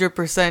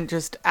 100%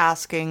 just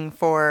asking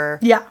for...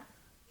 Yeah.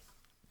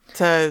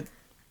 To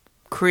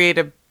create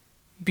a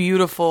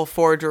beautiful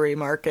forgery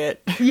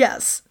market.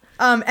 Yes.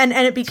 And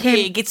it became...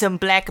 Yeah, get some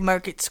black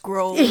market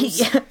scrolls.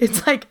 Yeah,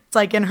 it's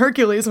like in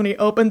Hercules when he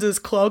opens his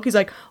cloak, he's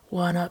like,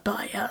 wanna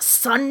buy a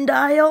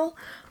sundial?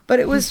 But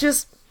it was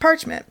just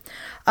parchment.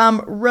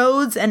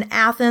 Rhodes and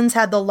Athens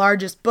had the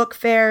largest book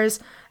fairs,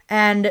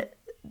 and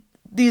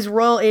these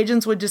royal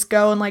agents would just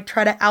go and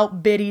try to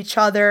outbid each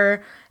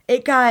other.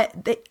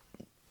 The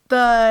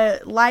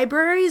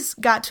libraries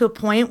got to a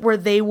point where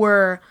they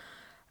were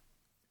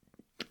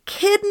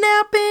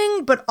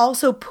kidnapping, but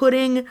also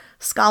putting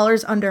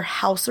scholars under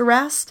house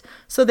arrest,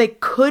 so they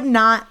could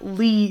not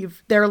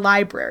leave their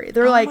library.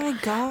 They're my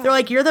God. They're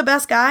like, you're the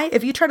best guy.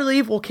 If you try to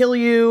leave, we'll kill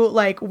you.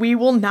 We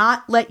will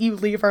not let you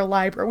leave our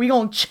library. We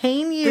gonna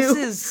chain you.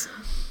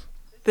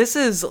 This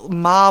is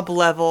mob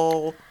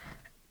level.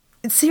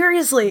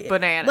 Seriously,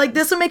 bananas.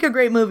 This would make a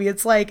great movie.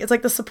 It's like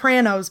The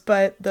Sopranos,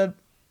 but I'm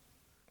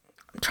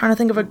trying to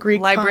think of a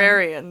Greek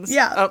librarians. Pun.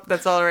 Yeah. Oh,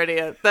 that's already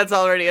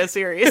a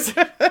series.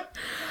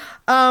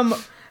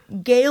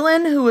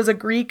 Galen, who was a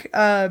Greek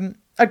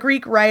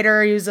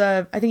writer,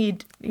 I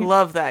think he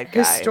love that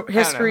guy.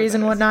 Histories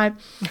and whatnot.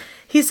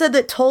 He said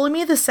that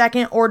Ptolemy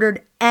II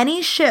ordered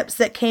any ships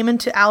that came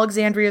into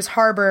Alexandria's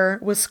harbor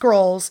with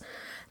scrolls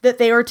that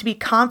they were to be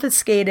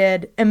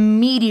confiscated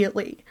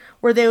immediately,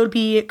 where they would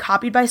be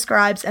copied by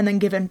scribes and then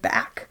given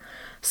back.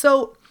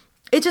 So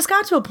it just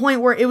got to a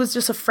point where it was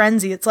just a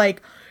frenzy. It's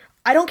like,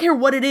 I don't care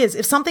what it is.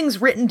 If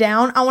something's written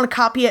down, I want to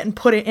copy it and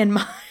put it in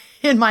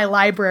my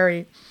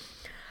library.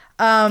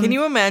 Can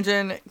you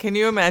imagine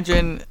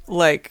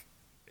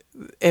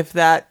if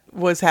that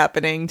was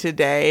happening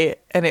today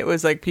and it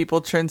was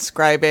people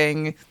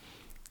transcribing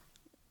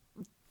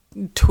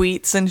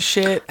tweets and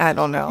shit? I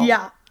don't know.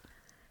 Yeah.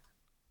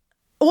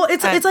 Well,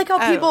 it's like how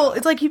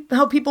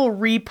people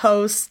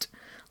repost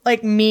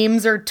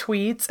memes or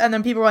tweets, and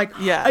then people are like,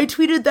 yeah, I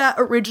tweeted that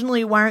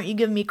originally, why aren't you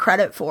giving me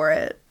credit for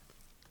it?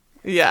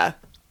 Yeah.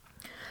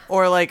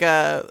 Or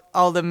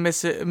all the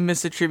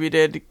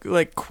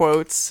misattributed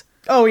quotes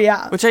Oh,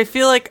 yeah. Which I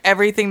feel like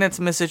everything that's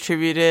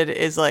misattributed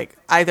is like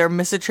either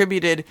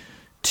misattributed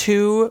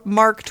to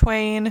Mark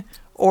Twain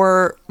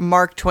or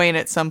Mark Twain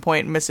at some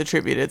point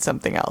misattributed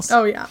something else.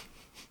 Oh, yeah.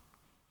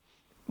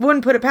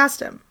 Wouldn't put it past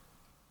him.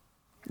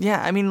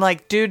 Yeah, I mean,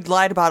 like, dude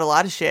lied about a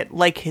lot of shit,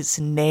 like his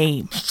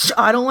name.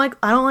 I don't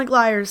like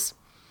liars.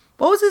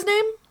 What was his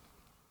name?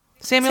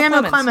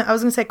 Samuel Clemens. I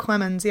was gonna say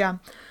Clemens. Yeah.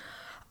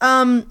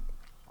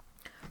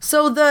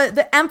 So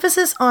the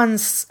emphasis on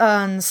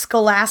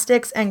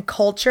scholastics and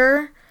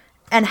culture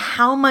and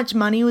how much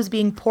money was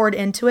being poured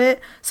into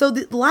it. So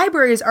the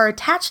libraries are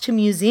attached to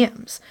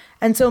museums,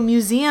 and so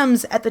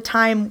museums at the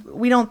time,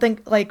 we don't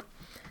think like.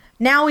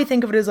 Now we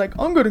think of it as like,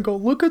 I'm going to go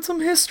look at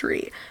some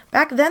history.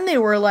 Back then they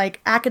were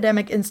like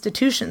academic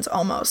institutions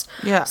almost.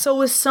 Yeah. So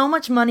with so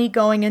much money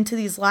going into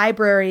these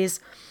libraries,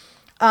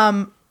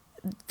 the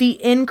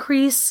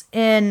increase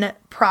in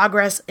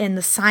progress in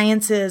the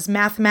sciences,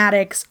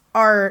 mathematics,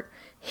 art,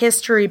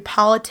 history,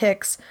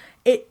 politics,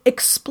 it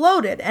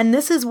exploded. And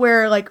this is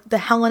where like the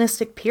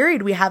Hellenistic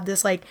period, we have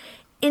this like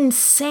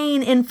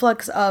insane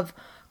influx of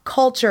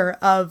culture,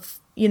 of,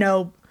 you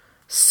know,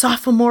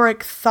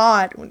 sophomoric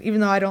thought, even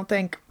though I don't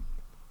think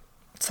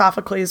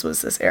Sophocles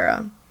was this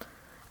era.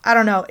 I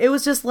don't know. It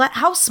was just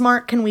how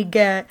smart can we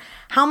get?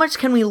 How much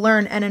can we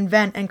learn and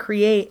invent and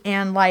create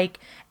and like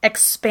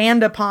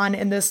expand upon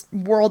in this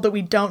world that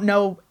we don't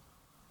know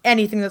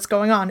anything that's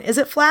going on? Is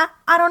it flat?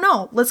 I don't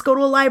know. Let's go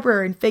to a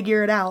library and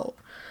figure it out.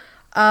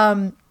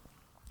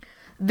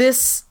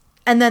 This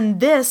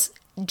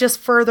just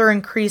further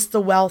increased the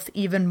wealth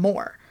even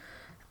more.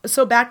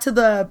 So back to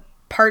the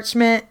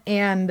parchment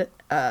and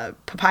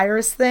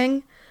papyrus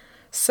thing.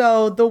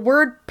 So the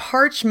word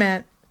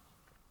parchment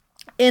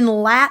in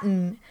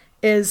Latin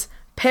is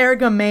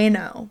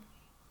pergameno,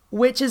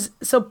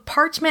 so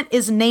parchment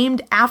is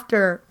named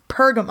after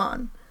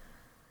Pergamon.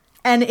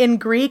 And in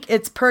Greek,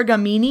 it's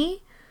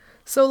pergamini.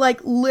 So like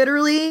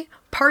literally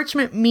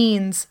parchment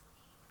means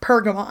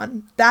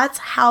Pergamon. That's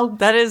how...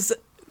 That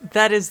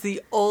is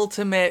the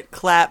ultimate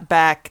clap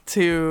back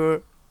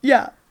to...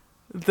 Yeah.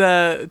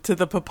 To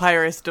the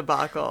papyrus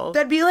debacle.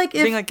 That'd be like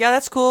if... Being like, yeah,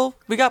 that's cool.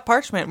 We got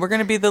parchment. We're going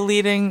to be the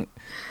leading...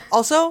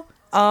 Also,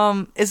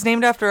 it's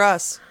named after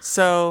us,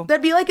 so...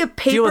 That'd be like if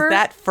paper... Deal with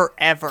that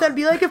forever. That'd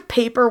be like if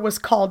paper was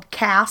called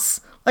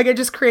Cass. Like, I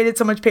just created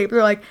so much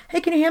paper, like,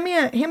 hey, can you hand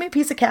me a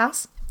piece of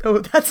Cass? Oh,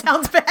 that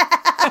sounds bad.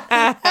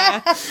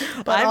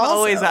 But I'm also...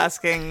 always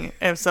asking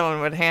if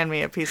someone would hand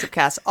me a piece of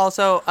Cass.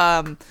 Also,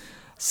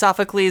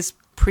 Sophocles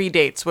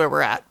predates where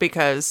we're at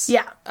because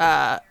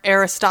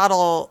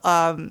Aristotle,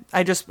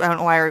 I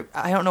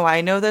don't know why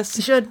I know this.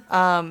 You should.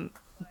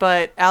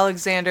 But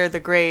Alexander the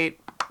Great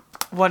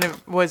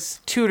was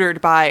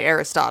tutored by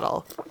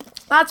Aristotle.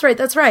 That's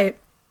right.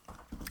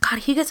 God,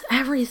 he gets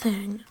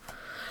everything.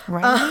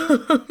 Right.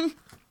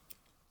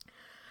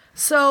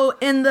 So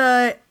in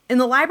the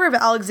Library of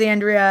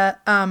Alexandria,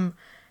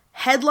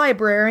 head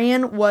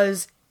librarian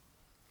was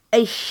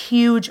a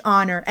huge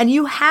honor, and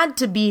you had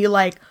to be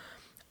like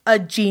a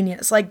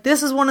genius. Like,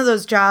 this is one of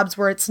those jobs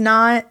where it's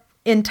not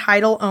in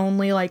title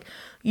only. Like,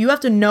 you have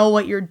to know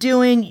what you're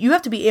doing. You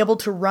have to be able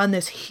to run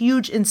this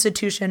huge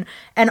institution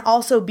and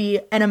also be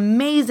an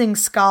amazing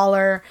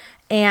scholar.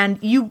 And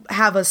you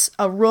have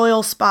a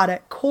royal spot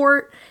at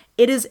court.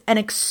 It is an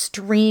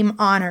extreme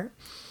honor.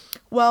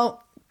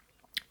 Well,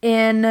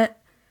 in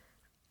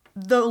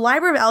the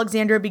Library of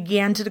Alexandria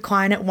began to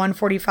decline at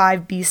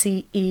 145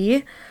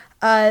 BCE.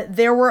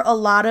 There were a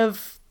lot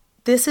of...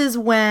 This is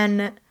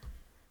when...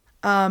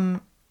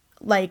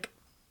 like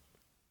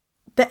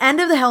the end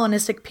of the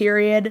Hellenistic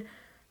period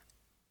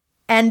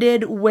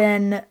ended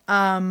when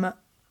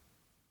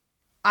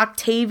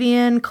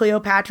Octavian,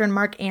 Cleopatra, and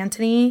Mark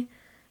Antony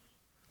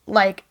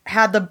like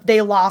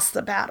they lost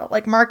the battle.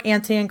 Like Mark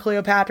Antony and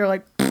Cleopatra,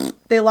 like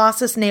they lost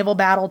this naval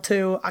battle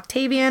to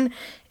Octavian.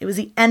 It was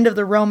the end of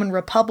the Roman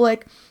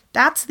Republic.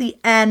 That's the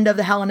end of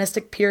the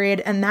Hellenistic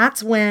period, and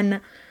that's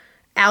when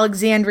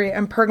Alexandria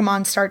and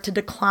Pergamon start to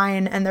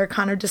decline, and they're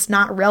kind of just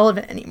not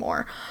relevant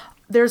anymore.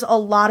 There's a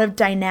lot of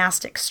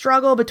dynastic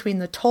struggle between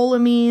the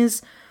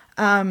Ptolemies.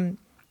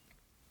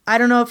 I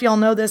don't know if y'all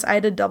know this. I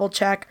had to double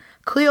check.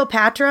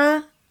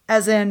 Cleopatra,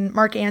 as in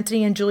Mark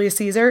Antony and Julius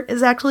Caesar,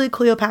 is actually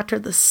Cleopatra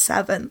the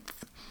 7th.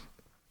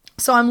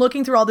 So I'm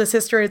looking through all this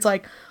history. It's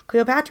like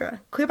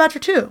Cleopatra,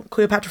 Cleopatra 2,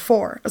 Cleopatra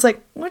 4. It's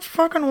like, which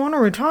fucking one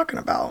are we talking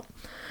about?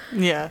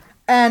 Yeah.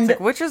 And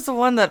like, which is the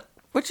one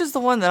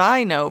that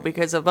I know,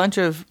 because a bunch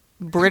of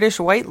British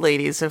white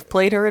ladies have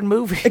played her in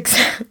movies.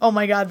 Oh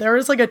my God. There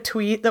was like a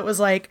tweet that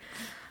was like,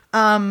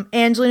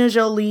 Angelina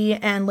Jolie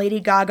and Lady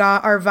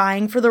Gaga are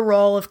vying for the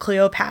role of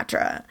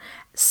Cleopatra.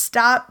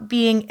 Stop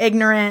being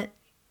ignorant.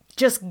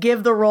 Just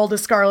give the role to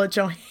Scarlett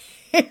Johansson.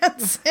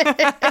 It's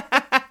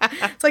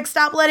like,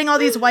 stop letting all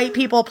these white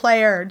people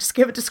play her. Just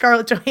give it to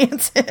Scarlett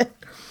Johansson.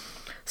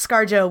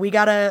 ScarJo, we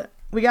gotta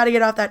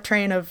get off that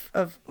train of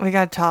we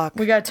gotta talk.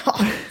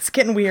 It's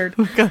getting weird.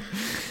 We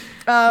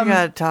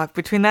gotta talk.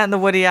 Between that and the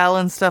Woody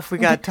Allen stuff, we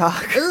gotta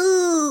talk.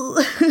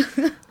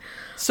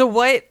 So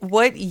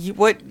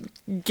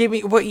give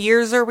me, what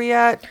years are we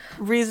at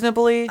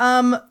reasonably?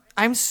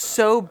 I'm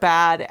so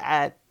bad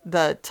at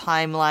the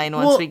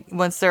timeline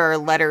once there are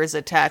letters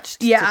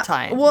attached to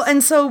time. Well,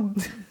 and so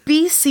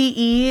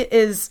BCE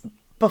is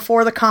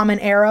before the Common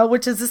Era,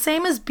 which is the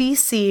same as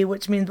BC,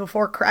 which means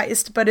before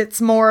Christ, but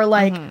it's more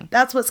like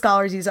that's what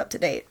scholars use up to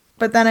date.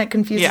 But then it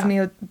confuses me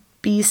with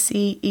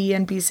BCE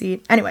and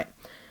BC. Anyway,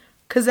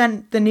 because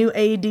then the new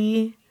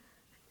AD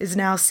is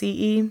now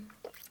CE.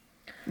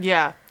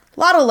 Yeah. A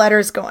lot of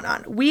letters going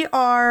on. We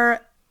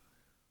are...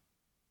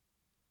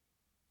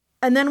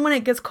 And then when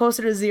it gets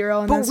closer to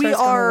 0, and but then starts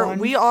going to 1,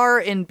 we are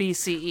in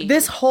BCE.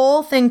 This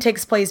whole thing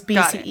takes place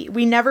BCE.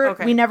 We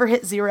never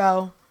hit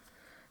 0.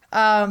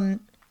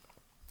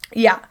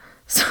 Yeah,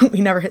 so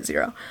we never hit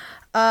 0.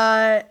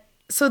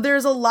 So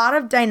there's a lot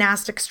of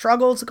dynastic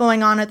struggles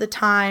going on at the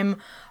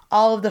time.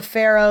 All of the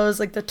pharaohs,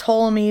 like the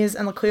Ptolemies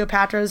and the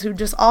Cleopatras, who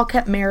just all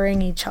kept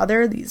marrying each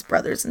other, these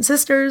brothers and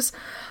sisters.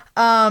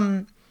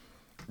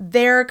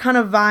 They're kind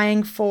of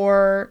vying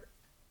for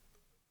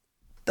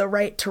the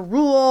right to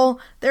rule.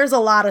 There's a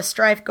lot of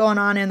strife going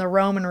on in the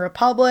Roman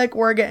Republic.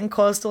 We're getting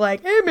close to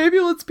like, hey, maybe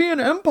let's be an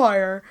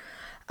empire.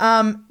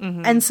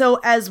 And so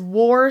as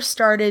war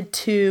started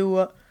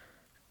to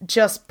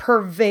just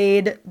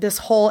pervade this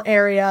whole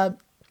area,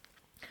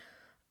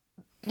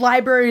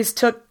 libraries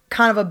took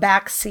kind of a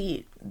back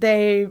seat.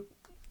 They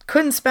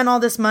couldn't spend all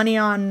this money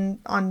on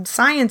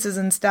sciences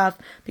and stuff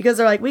because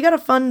they're like, we got to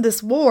fund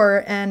this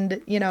war,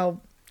 and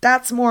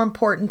that's more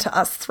important to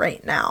us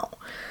right now.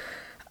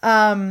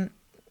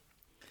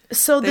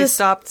 So they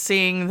stopped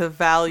seeing the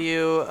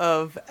value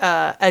of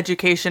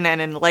education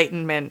and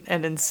enlightenment,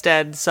 and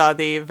instead saw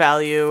the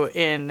value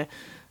in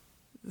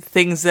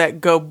things that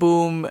go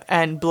boom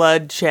and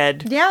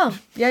bloodshed.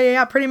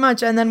 Yeah, pretty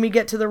much. And then we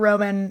get to the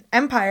Roman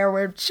Empire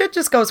where shit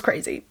just goes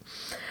crazy.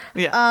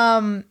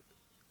 Yeah.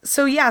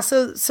 So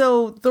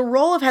the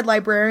role of head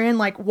librarian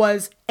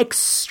was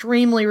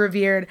extremely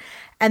revered.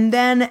 And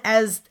then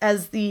as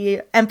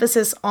the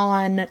emphasis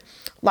on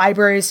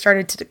libraries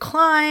started to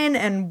decline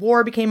and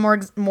war became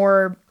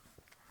more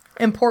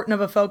important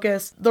of a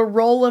focus, the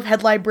role of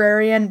head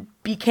librarian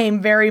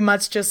became very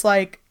much just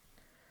like,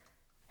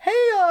 hey,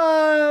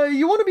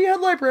 you want to be head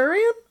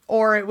librarian?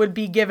 Or it would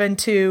be given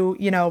to,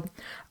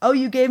 oh,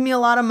 you gave me a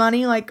lot of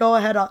money, go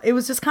ahead. It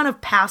was just kind of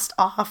passed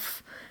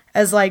off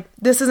as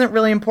this isn't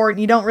really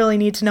important. You don't really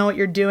need to know what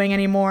you're doing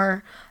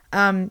anymore.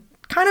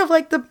 Kind of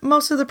like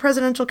most of the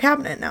presidential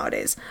cabinet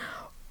nowadays.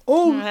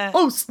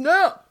 Oh,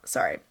 snap.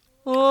 Sorry.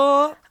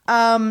 Oh.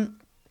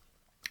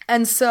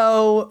 And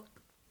so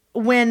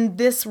when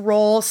this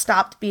role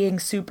stopped being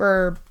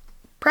super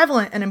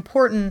prevalent and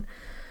important,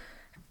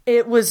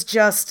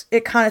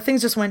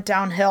 things just went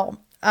downhill.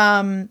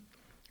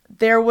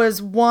 There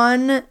was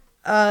one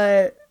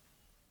head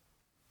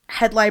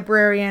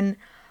librarian,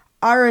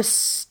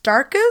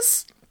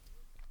 Aristarchus.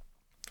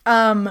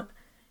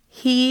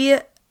 He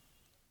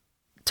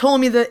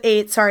Ptolemy the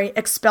Eighth,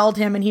 expelled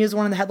him, and he was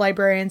one of the head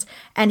librarians,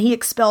 and he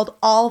expelled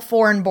all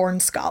foreign-born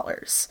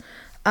scholars.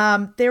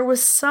 There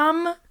was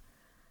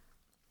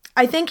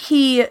I think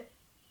he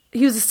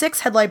was the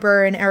sixth head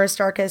librarian,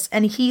 Aristarchus,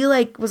 and he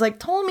was like,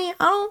 Ptolemy,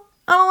 I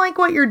don't like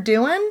what you're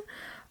doing.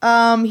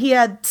 He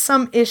had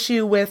some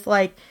issue with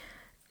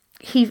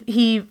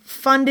he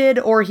funded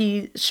or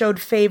he showed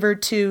favor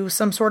to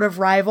some sort of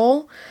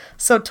rival.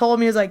 So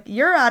Ptolemy was like,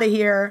 you're out of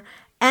here.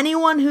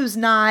 Anyone who's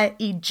not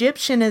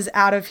Egyptian is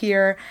out of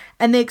here.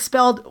 And they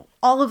expelled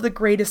all of the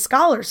greatest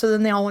scholars. So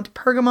then they all went to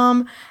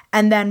Pergamum.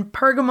 And then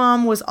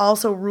Pergamum was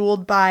also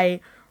ruled by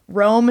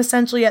Rome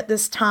essentially at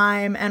this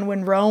time. And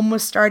when Rome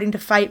was starting to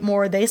fight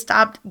more, they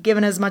stopped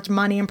giving as much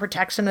money and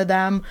protection to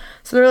them.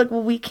 So they're like,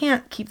 well, we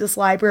can't keep this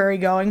library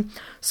going.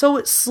 So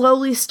it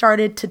slowly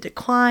started to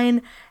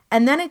decline.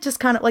 And then it just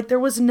kind of there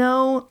was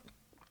no,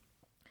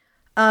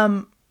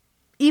 even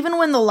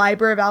when the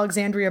Library of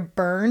Alexandria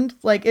burned,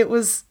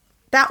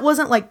 that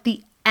wasn't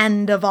the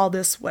end of all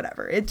this,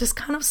 whatever. It just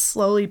kind of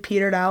slowly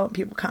petered out and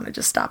people kind of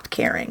just stopped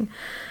caring.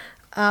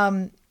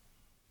 The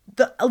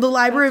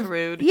library. That's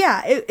rude.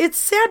 Yeah. It's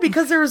sad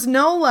because there was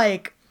no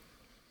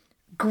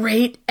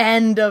great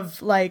end of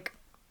the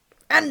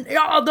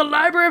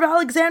Library of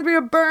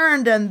Alexandria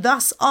burned and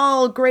thus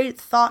all great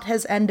thought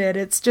has ended.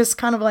 It's just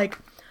kind of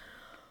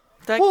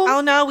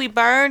oh no, we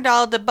burned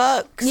all the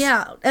books.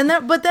 Yeah,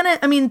 but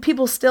then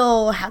people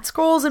still had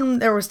scrolls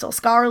and there was still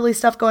scholarly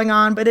stuff going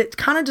on, but it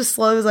kind of just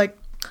slowly was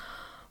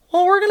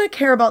well, we're gonna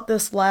care about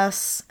this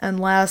less and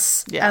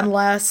less and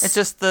less. It's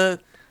just the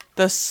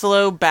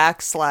slow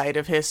backslide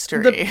of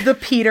history. The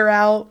peter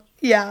out.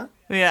 Yeah.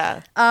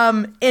 Yeah.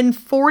 In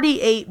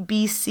 48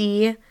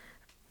 BC,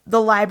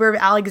 the Library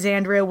of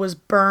Alexandria was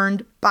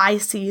burned by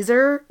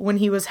Caesar when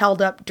he was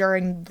held up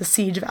during the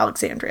siege of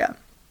Alexandria.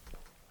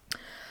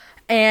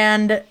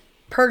 And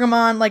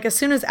Pergamon, as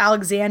soon as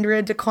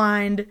Alexandria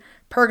declined,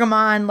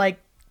 Pergamon,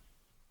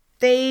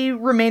 they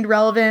remained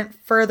relevant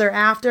further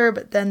after,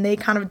 but then they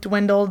kind of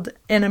dwindled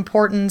in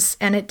importance,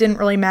 and it didn't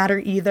really matter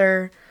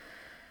either.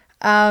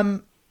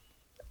 So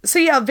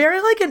yeah, very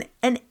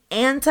an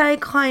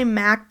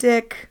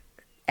anticlimactic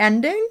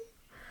ending.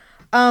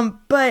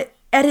 But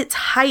at its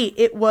height,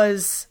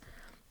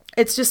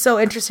 it's just so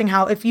interesting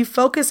how if you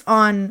focus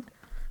on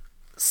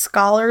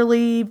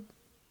scholarliness,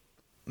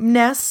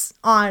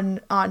 on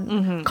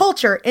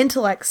culture,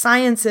 intellect,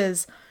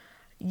 sciences,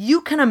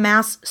 you can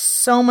amass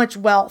so much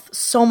wealth,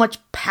 so much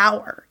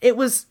power. It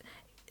was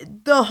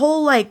the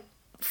whole like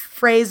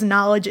phrase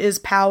knowledge is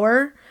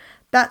power.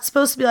 That's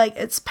supposed to be like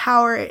it's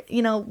power,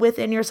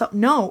 within yourself.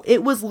 No,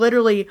 it was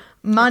literally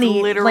money.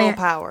 It's literal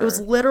power. It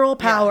was literal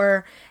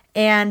power.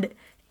 Yeah. And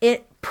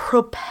it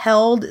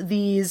propelled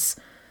these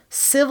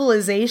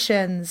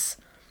civilizations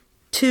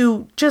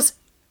to just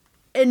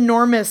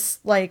enormous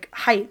like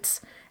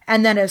heights.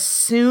 And then as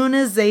soon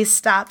as they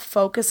stopped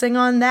focusing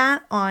on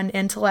that, on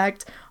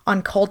intellect,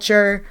 on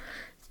culture,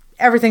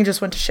 everything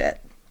just went to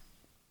shit.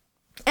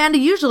 And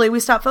usually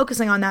we stop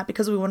focusing on that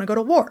because we want to go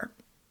to war.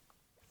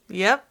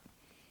 Yep.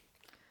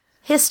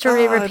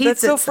 History repeats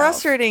that's so itself.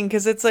 frustrating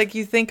because it's like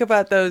you think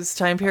about those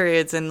time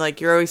periods and like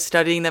you're always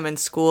studying them in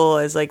school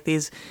as like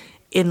these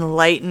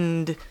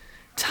enlightened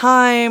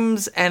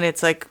times, and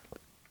it's like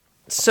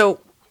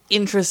so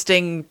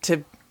interesting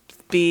to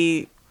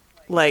be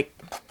like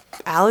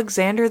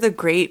Alexander the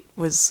Great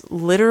was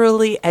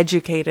literally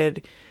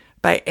educated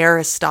by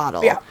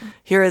Aristotle. Yeah.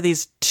 Here are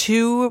these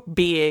two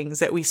beings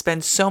that we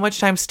spend so much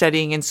time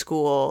studying in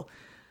school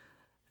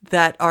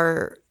that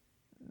are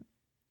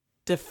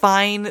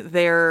define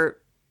their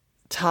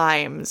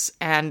times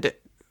and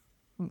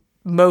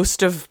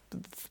most of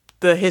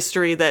the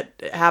history that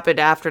happened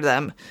after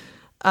them.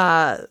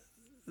 And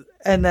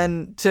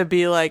then to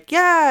be like,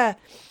 yeah,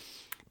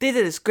 they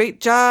did this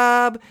great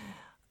job.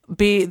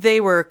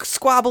 They were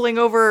squabbling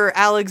over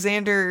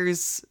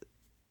Alexander's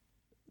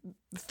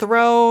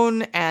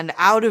throne, and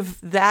out of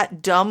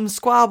that dumb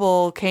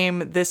squabble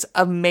came this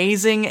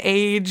amazing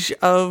age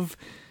of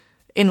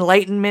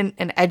enlightenment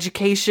and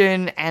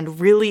education and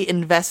really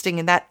investing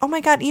in that. Oh my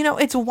God,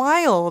 it's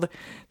wild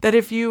that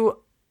if you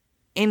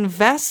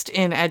invest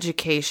in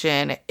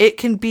education, it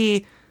can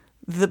be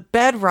the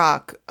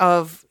bedrock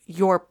of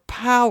your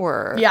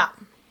power. Yeah.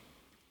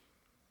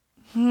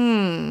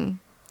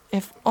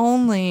 If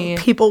only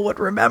people would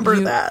remember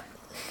that.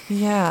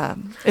 Yeah.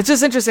 It's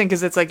just interesting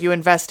because it's like you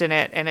invest in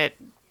it and it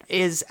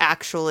is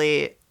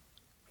actually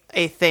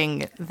a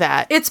thing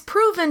that it's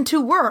proven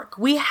to work.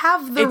 We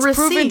have the it's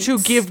receipts. proven to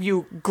give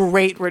you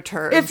great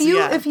returns.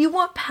 If you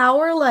want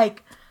power,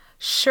 like,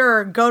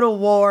 sure, go to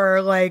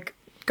war, like,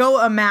 go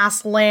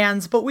amass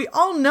lands, but we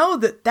all know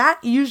that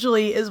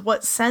usually is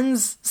what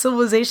sends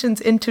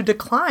civilizations into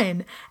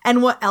decline,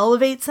 and what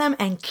elevates them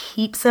and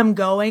keeps them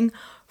going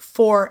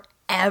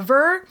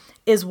forever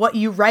is what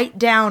you write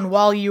down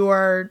while you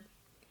are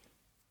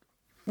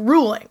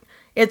ruling.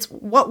 It's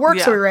what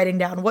works are we writing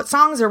down? What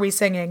songs are we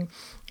singing?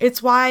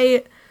 It's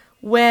why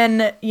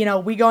when,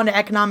 we go into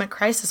economic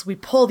crisis, we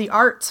pull the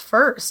arts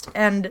first.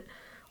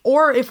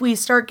 Or if we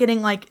start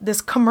getting like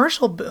this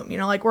commercial boom,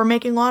 like we're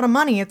making a lot of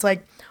money, it's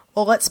like,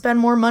 well, let's spend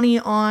more money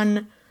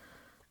on,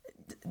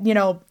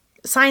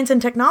 science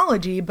and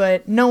technology,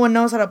 but no one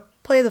knows how to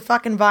play the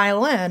fucking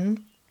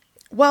violin.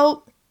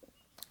 Well,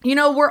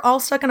 we're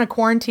all stuck in a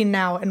quarantine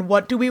now. And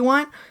what do we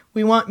want?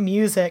 We want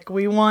music.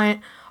 We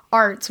want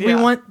arts. We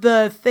want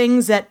the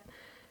things that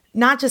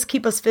not just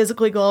keep us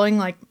physically glowing,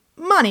 like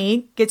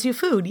money gets you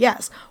food.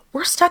 Yes.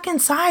 We're stuck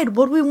inside.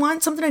 What do we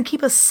want? Something to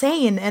keep us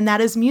sane. And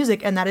that is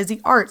music. And that is the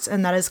arts.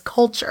 And that is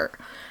culture.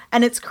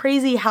 And it's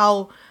crazy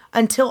how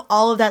until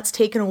all of that's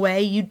taken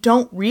away, you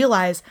don't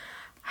realize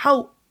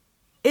how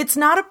it's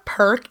not a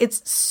perk.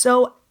 It's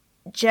so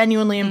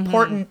genuinely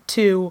important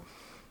to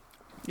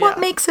what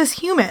makes us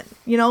human.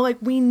 Like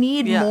we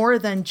need more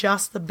than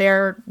just the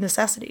bare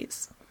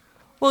necessities.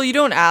 Well, you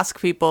don't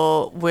ask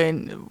people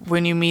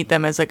when you meet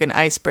them as like an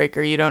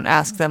icebreaker, you don't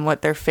ask them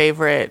what their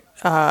favorite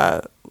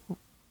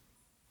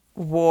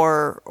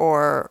war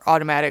or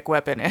automatic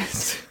weapon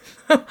is.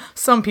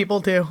 Some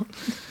people do.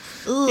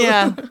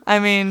 Yeah, I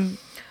mean,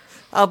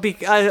 I'll be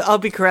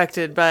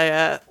corrected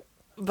by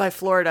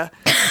Florida.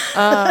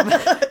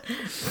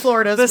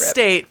 Florida's the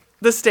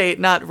state,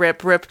 not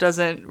Rip. Rip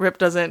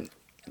doesn't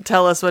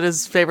tell us what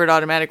his favorite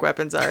automatic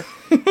weapons are.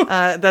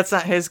 That's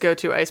not his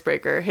go-to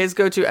icebreaker. His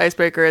go-to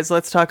icebreaker is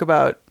let's talk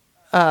about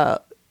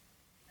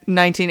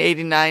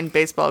 1989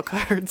 baseball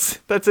cards.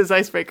 That's his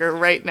icebreaker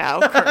right now,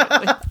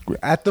 currently.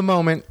 At the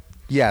moment,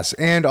 yes.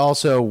 And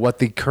also what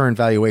the current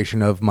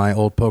valuation of my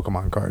old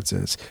Pokemon cards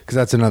is. Because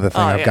that's another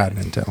thing I've gotten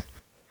into.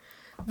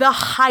 The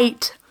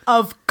height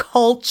of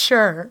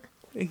culture.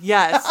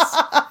 Yes.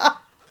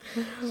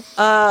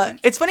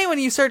 It's funny when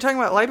you start talking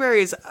about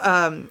libraries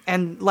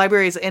and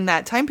libraries in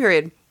that time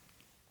period.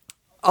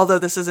 Although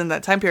this is in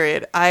that time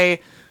period, I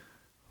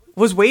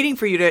was waiting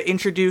for you to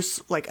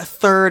introduce like a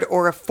third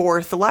or a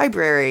fourth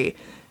library,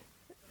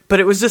 but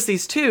it was just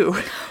these two.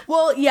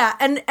 Well, yeah,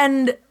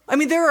 and I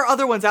mean there are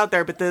other ones out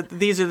there, but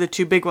these are the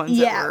two big ones.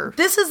 Yeah,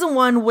 this is the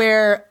one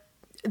where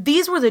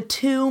these were the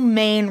two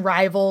main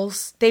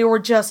rivals. They were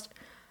just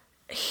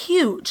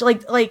huge.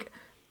 Like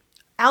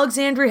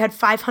Alexandria had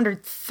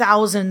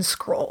 500,000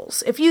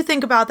 scrolls. If you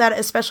think about that,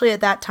 especially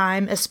at that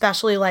time,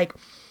 especially like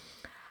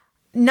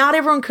not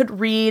everyone could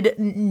read,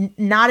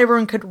 not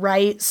everyone could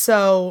write.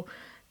 So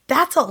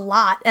that's a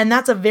lot. And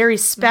that's a very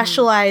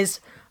specialized,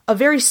 a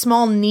very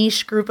small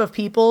niche group of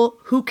people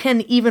who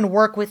can even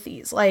work with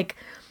these. Like,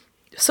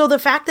 so the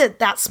fact that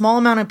that small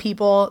amount of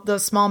people, the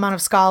small amount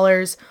of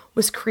scholars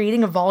was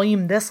creating a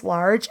volume this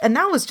large, and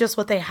that was just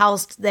what they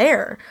housed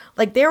there.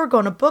 Like they were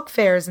going to book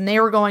fairs and they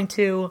were going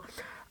to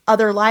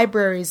other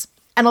libraries.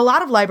 And a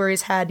lot of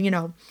libraries had,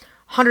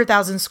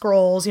 100,000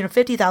 scrolls,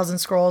 50,000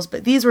 scrolls,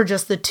 but these were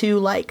just the two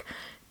like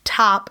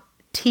top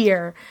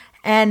tier.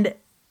 And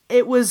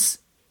it was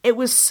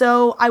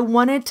so, I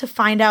wanted to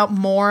find out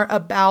more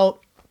about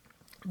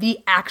the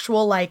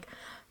actual like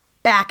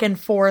back and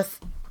forth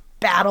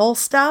battle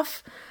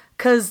stuff,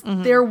 because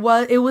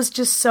it was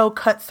just so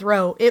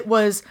cutthroat. It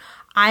was,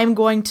 I'm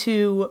going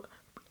to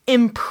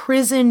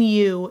imprison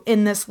you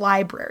in this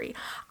library.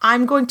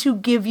 I'm going to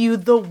give you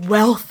the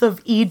wealth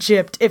of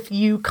Egypt if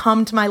you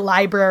come to my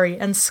library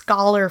and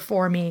scholar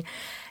for me.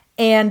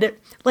 And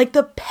like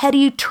the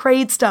petty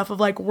trade stuff of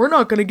like, we're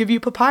not going to give you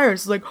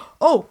papyrus. It's like,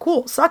 oh,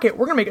 cool, suck it.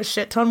 We're going to make a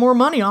shit ton more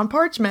money on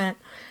parchment.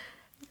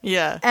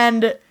 Yeah.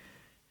 And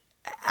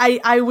I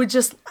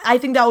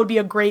think that would be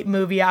a great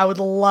movie. I would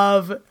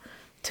love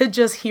to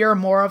just hear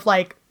more of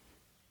like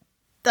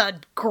the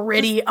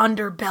gritty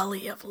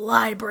underbelly of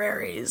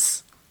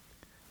libraries.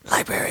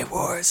 Library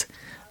wars.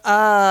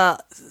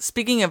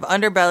 Speaking of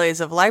underbellies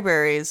of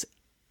libraries,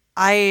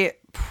 I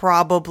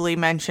probably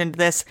mentioned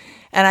this,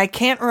 and I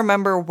can't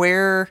remember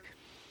where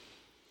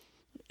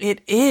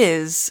it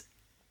is.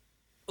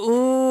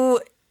 Ooh,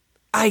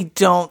 I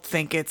don't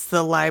think it's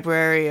the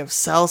Library of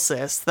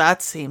Celsus.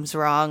 That seems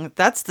wrong.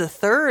 That's the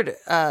third.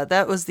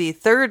 That was the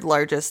third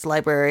largest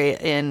library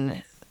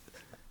in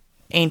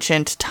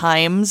ancient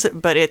times,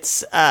 but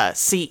it's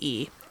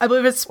CE. I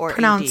believe it's or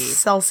pronounced AD.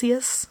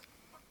 Celsius.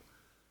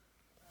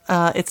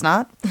 It's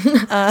not.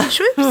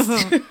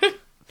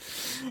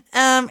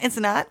 It's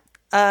not.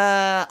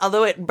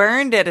 Although it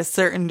burned at a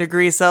certain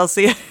degree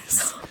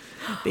Celsius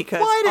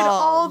because Why did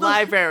all the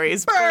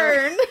libraries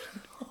burn?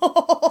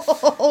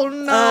 Oh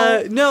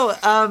no.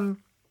 No.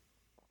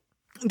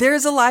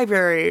 There's a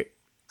library.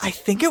 I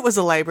think it was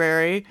a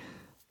library.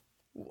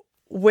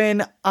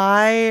 When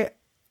I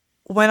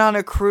went on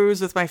a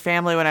cruise with my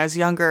family when I was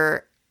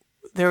younger,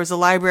 there was a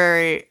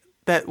library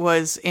that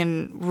was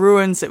in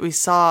ruins that we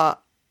saw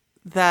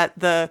that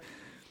the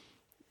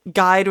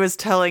guide was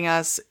telling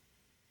us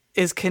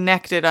is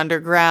connected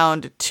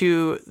underground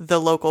to the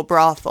local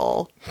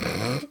brothel.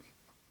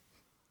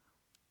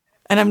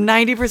 And I'm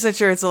 90%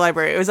 sure it's a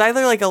library. It was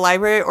either like a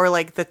library or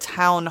like the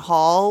town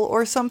hall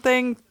or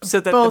something, so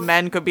that Both. the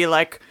men could be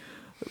like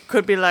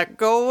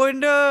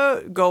going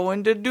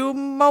to do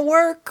my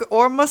work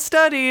or my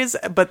studies,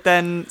 but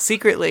then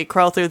secretly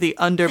crawl through the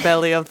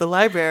underbelly of the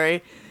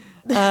library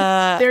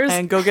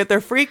and go get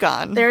their freak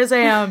on. There's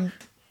a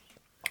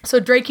so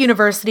Drake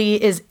University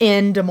is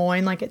in Des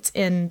Moines, like it's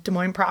in Des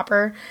Moines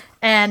proper,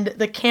 and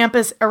the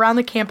campus, around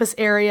the campus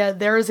area,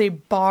 there is a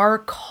bar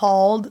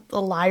called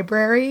the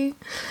Library.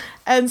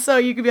 And so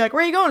you could be like,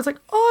 where are you going? It's like,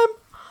 oh,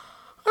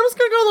 I'm just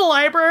gonna go to the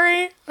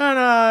library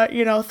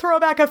and throw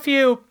back a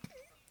few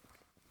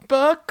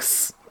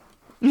books.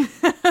 You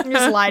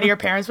just lie to your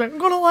parents, but I'm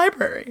going to the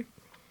library.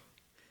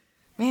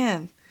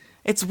 Man,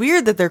 it's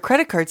weird that their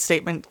credit card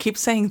statement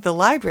keeps saying the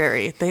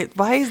library.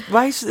 Why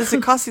is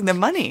it costing them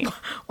money?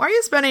 Why are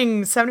you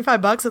spending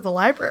 $75 at the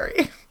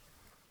library?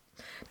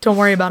 Don't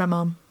worry about it,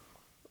 Mom.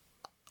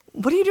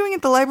 What are you doing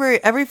at the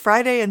library every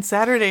Friday and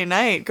Saturday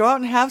night? Go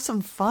out and have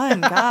some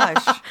fun.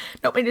 Gosh.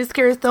 Nobody just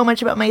cares so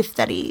much about my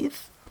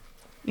studies.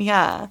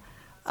 Yeah.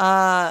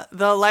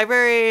 The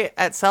library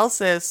at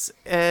Celsus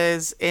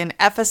is in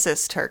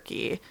Ephesus,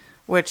 Turkey,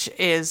 which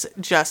is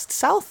just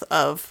south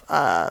of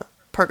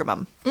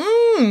Pergamum.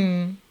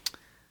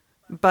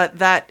 But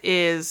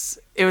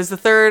it was the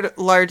third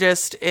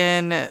largest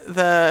in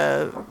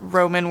the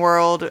Roman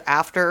world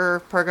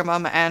after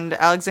Pergamum and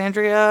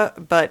Alexandria,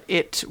 but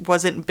it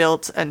wasn't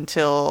built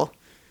until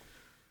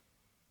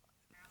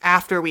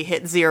after we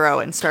hit 0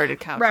 and started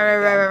counting.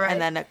 Right. And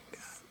then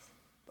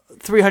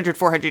 300,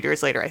 400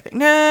 years later, I think.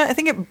 Nah, I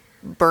think it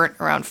burnt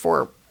around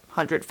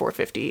 400,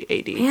 450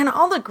 AD. Man,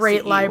 all the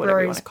great CE, whatever you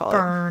libraries wanna call it.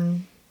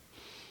 burn.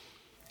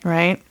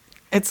 Right?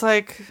 It's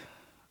like,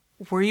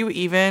 were you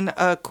even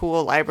a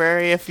cool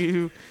library if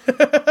you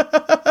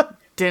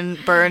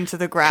didn't burn to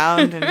the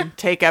ground and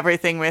take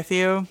everything with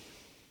you?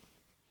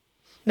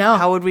 No.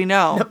 How would we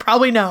know? No,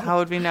 probably no. How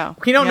would we know?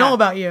 We don't Yeah. know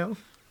about you.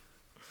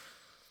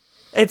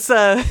 It's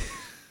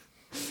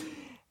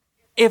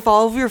if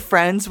all of your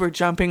friends were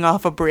jumping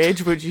off a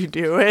bridge, would you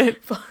do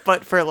it?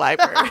 But for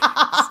library.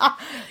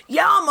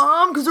 Yeah,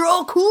 Mom, because they're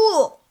all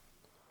cool.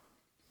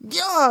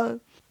 Yeah.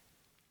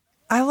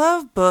 I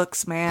love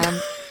books,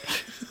 man.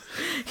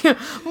 And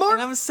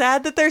I'm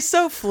sad that they're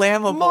so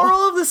flammable.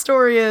 Moral of the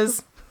story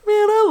is,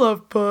 man, I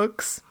love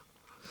books.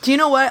 Do you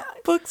know what?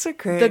 Books are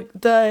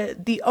great.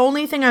 The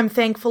only thing I'm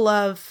thankful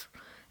of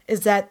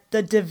is that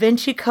the Da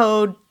Vinci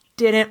Code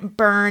didn't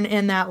burn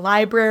in that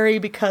library,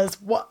 because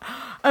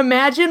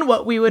imagine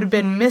what we would have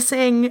been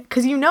missing,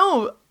 because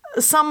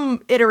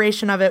some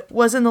iteration of it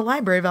was in the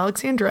Library of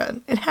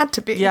Alexandria. It had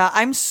to be. Yeah,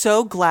 I'm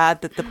so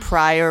glad that the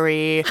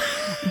Priory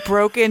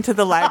broke into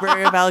the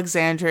Library of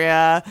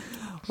Alexandria,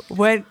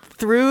 went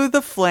through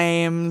the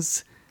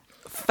flames,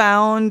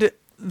 found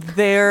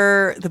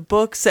the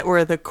books that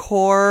were the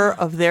core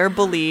of their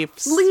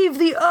beliefs. Leave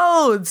the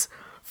odes.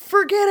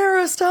 Forget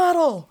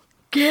Aristotle.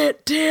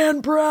 Get Dan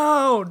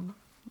Brown.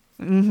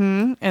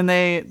 And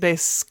they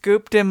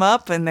scooped him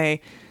up and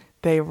they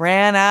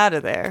ran out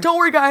of there. Don't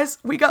worry, guys.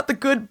 We got the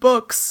good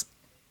books.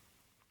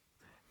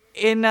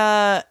 In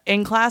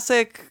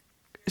classic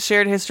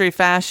shared history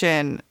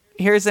fashion,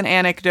 here's an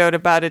anecdote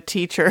about a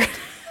teacher.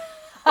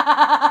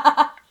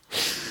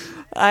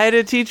 I had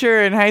a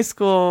teacher in high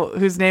school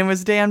whose name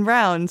was Dan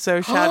Brown. So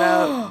shout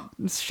out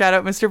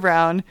Mr.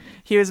 Brown.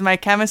 He was my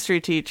chemistry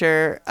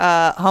teacher.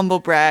 Humble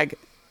brag,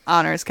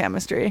 honors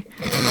chemistry.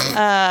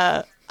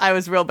 I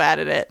was real bad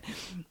at it.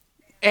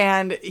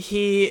 And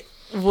he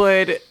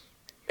would,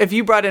 if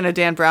you brought in a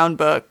Dan Brown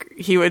book,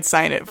 he would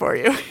sign it for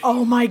you.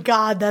 Oh my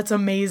God, that's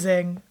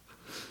amazing.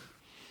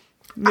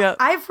 Yeah,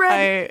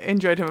 I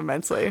enjoyed him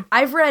immensely.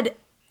 I've read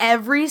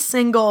every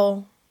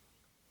single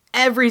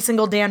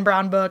Dan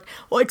Brown book,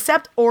 well,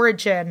 except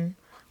Origin,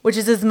 which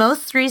is his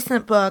most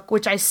recent book,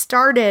 which I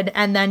started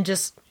and then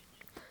just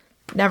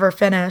never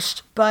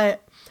finished.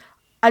 But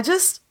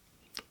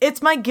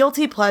it's my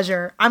guilty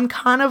pleasure. I'm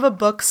kind of a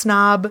book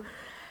snob,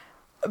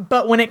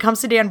 but when it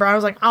comes to Dan Brown, I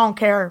was like, I don't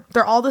care.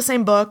 They're all the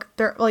same book.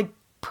 They're like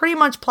pretty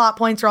much plot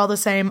points are all the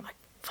same. I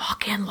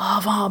fucking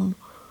love them.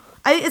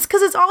 It's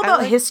because it's all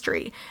about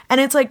history,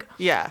 and it's like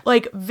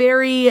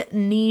very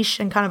niche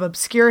and kind of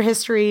obscure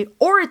history,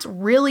 or it's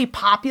really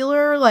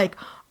popular like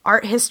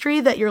art history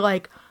that you're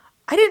like,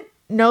 I didn't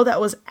know that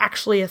was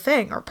actually a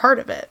thing or part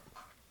of it.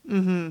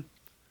 Mm-hmm.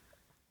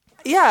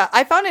 Yeah,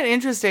 I found it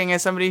interesting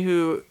as somebody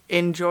who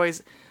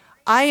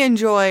I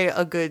enjoy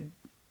a good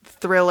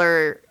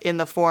thriller in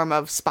the form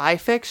of spy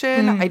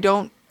fiction.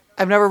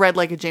 I've never read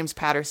like a James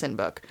Patterson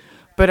book,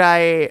 but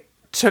I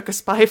took a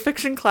spy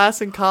fiction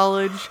class in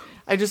college.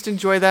 I just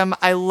enjoy them.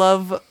 I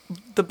love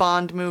the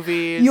Bond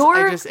movies.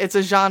 It's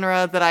a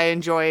genre that I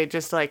enjoy.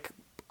 Just like,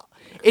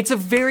 it's a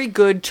very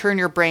good turn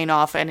your brain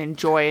off and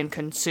enjoy and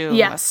consume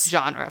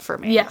genre for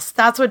me. Yes,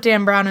 that's what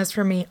Dan Brown is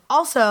for me.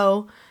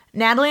 Also,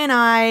 Natalie and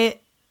I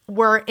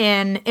were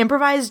in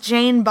Improvised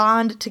Jane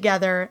Bond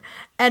together,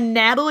 and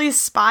Natalie's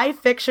spy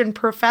fiction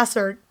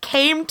professor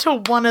came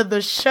to one of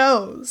the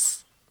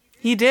shows.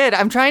 He did.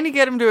 I'm trying to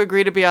get him to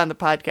agree to be on the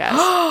podcast.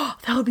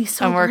 That would be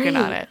so I'm working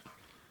on it.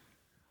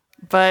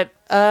 But,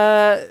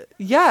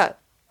 yeah.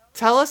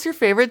 Tell us your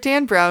favorite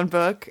Dan Brown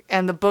book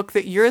and the book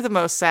that you're the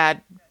most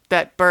sad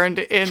that burned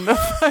in the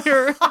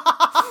fire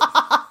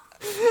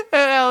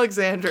at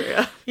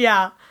Alexandria.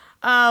 Yeah.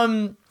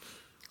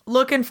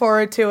 Looking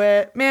forward to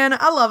it. Man,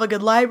 I love a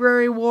good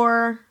library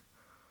war.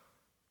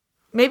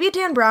 Maybe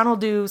Dan Brown will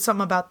do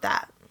something about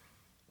that.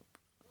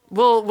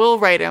 We'll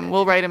write him.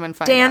 We'll write him and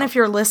find out. Dan, if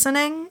you're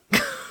listening.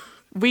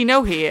 We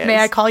know he is. May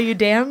I call you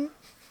Dan?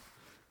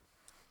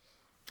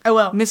 I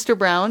will. Mr.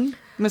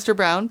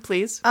 Brown,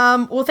 please.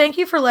 Well, thank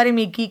you for letting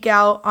me geek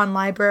out on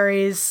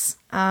libraries.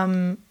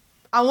 I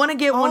want to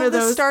get one of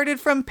those. This started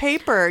from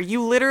paper.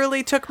 You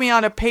literally took me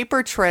on a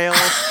paper trail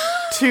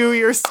to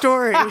your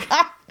story.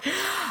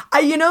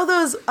 You know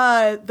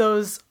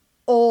those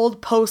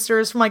old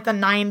posters from like the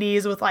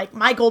 90s with like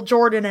Michael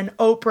Jordan and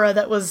Oprah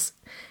it was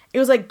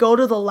like go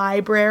to the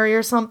library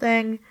or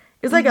something. It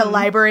was like a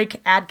library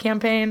ad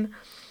campaign.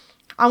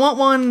 I want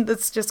one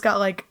that's just got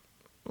like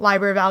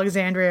Library of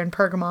Alexandria and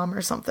Pergamum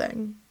or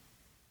something.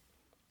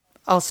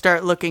 I'll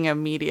start looking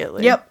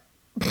immediately. Yep.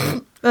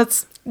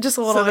 That's just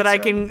a little so that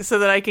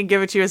I can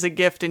give it to you as a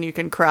gift and you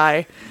can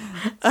cry.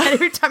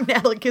 Every time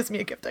Natalie gives me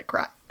a gift, I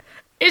cry.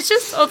 It's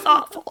just so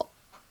thoughtful.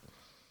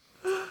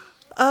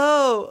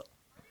 Oh,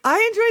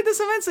 I enjoyed this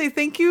immensely.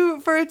 Thank you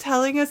for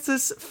telling us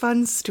this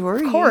fun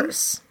story. Of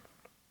course.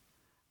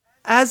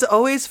 As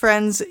always,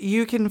 friends,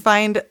 you can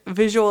find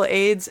visual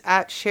aids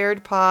at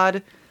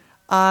SharedPod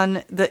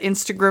on the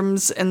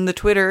Instagrams and the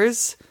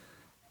Twitters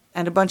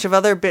and a bunch of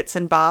other bits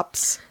and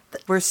bops.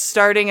 We're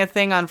starting a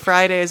thing on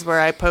Fridays where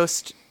I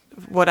post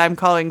what I'm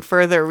calling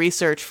Further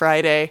Research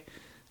Friday.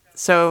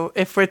 So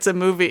if it's a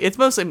movie, it's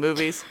mostly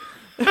movies.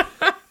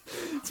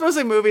 It's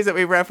mostly movies that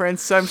we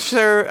reference. So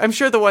I'm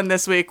sure the one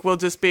this week will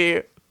just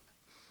be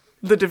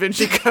The Da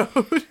Vinci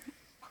Code.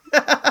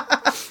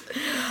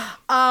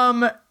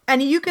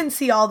 And you can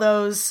see all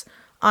those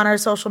on our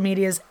social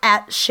medias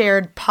at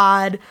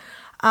SharedPod.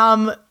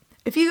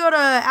 If you go to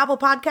Apple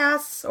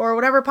Podcasts or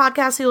whatever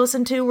podcast you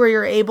listen to where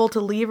you're able to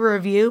leave a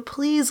review,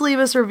 please leave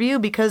us a review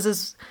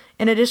because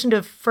in addition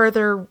to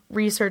Further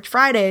Research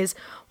Fridays,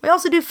 we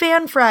also do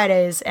Fan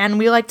Fridays, and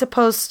we like to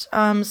post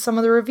some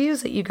of the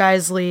reviews that you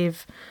guys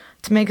leave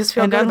to make us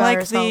feel good about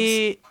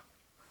ourselves.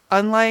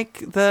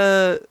 Unlike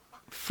the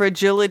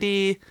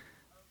fragility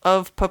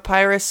of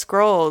Papyrus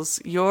Scrolls,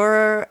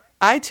 your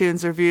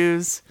iTunes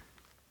reviews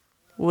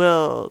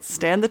will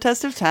stand the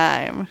test of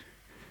time.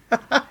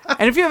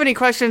 And if you have any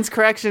questions,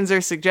 corrections,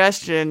 or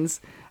suggestions,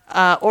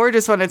 or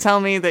just want to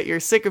tell me that you're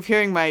sick of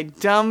hearing my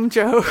dumb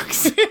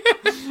jokes,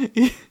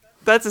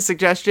 that's a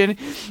suggestion.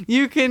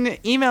 You can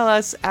email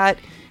us at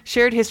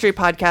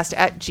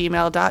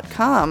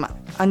sharedhistorypodcast@gmail.com.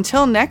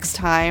 Until next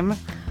time,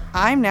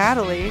 I'm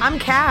Natalie. I'm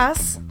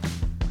Cass.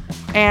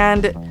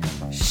 And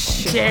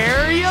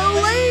Share you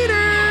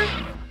later.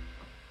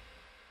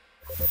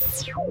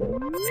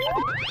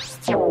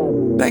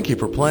 Thank you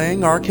for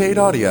playing Arcade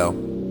Audio.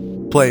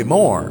 Play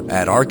more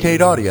at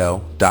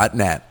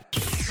arcadeaudio.net.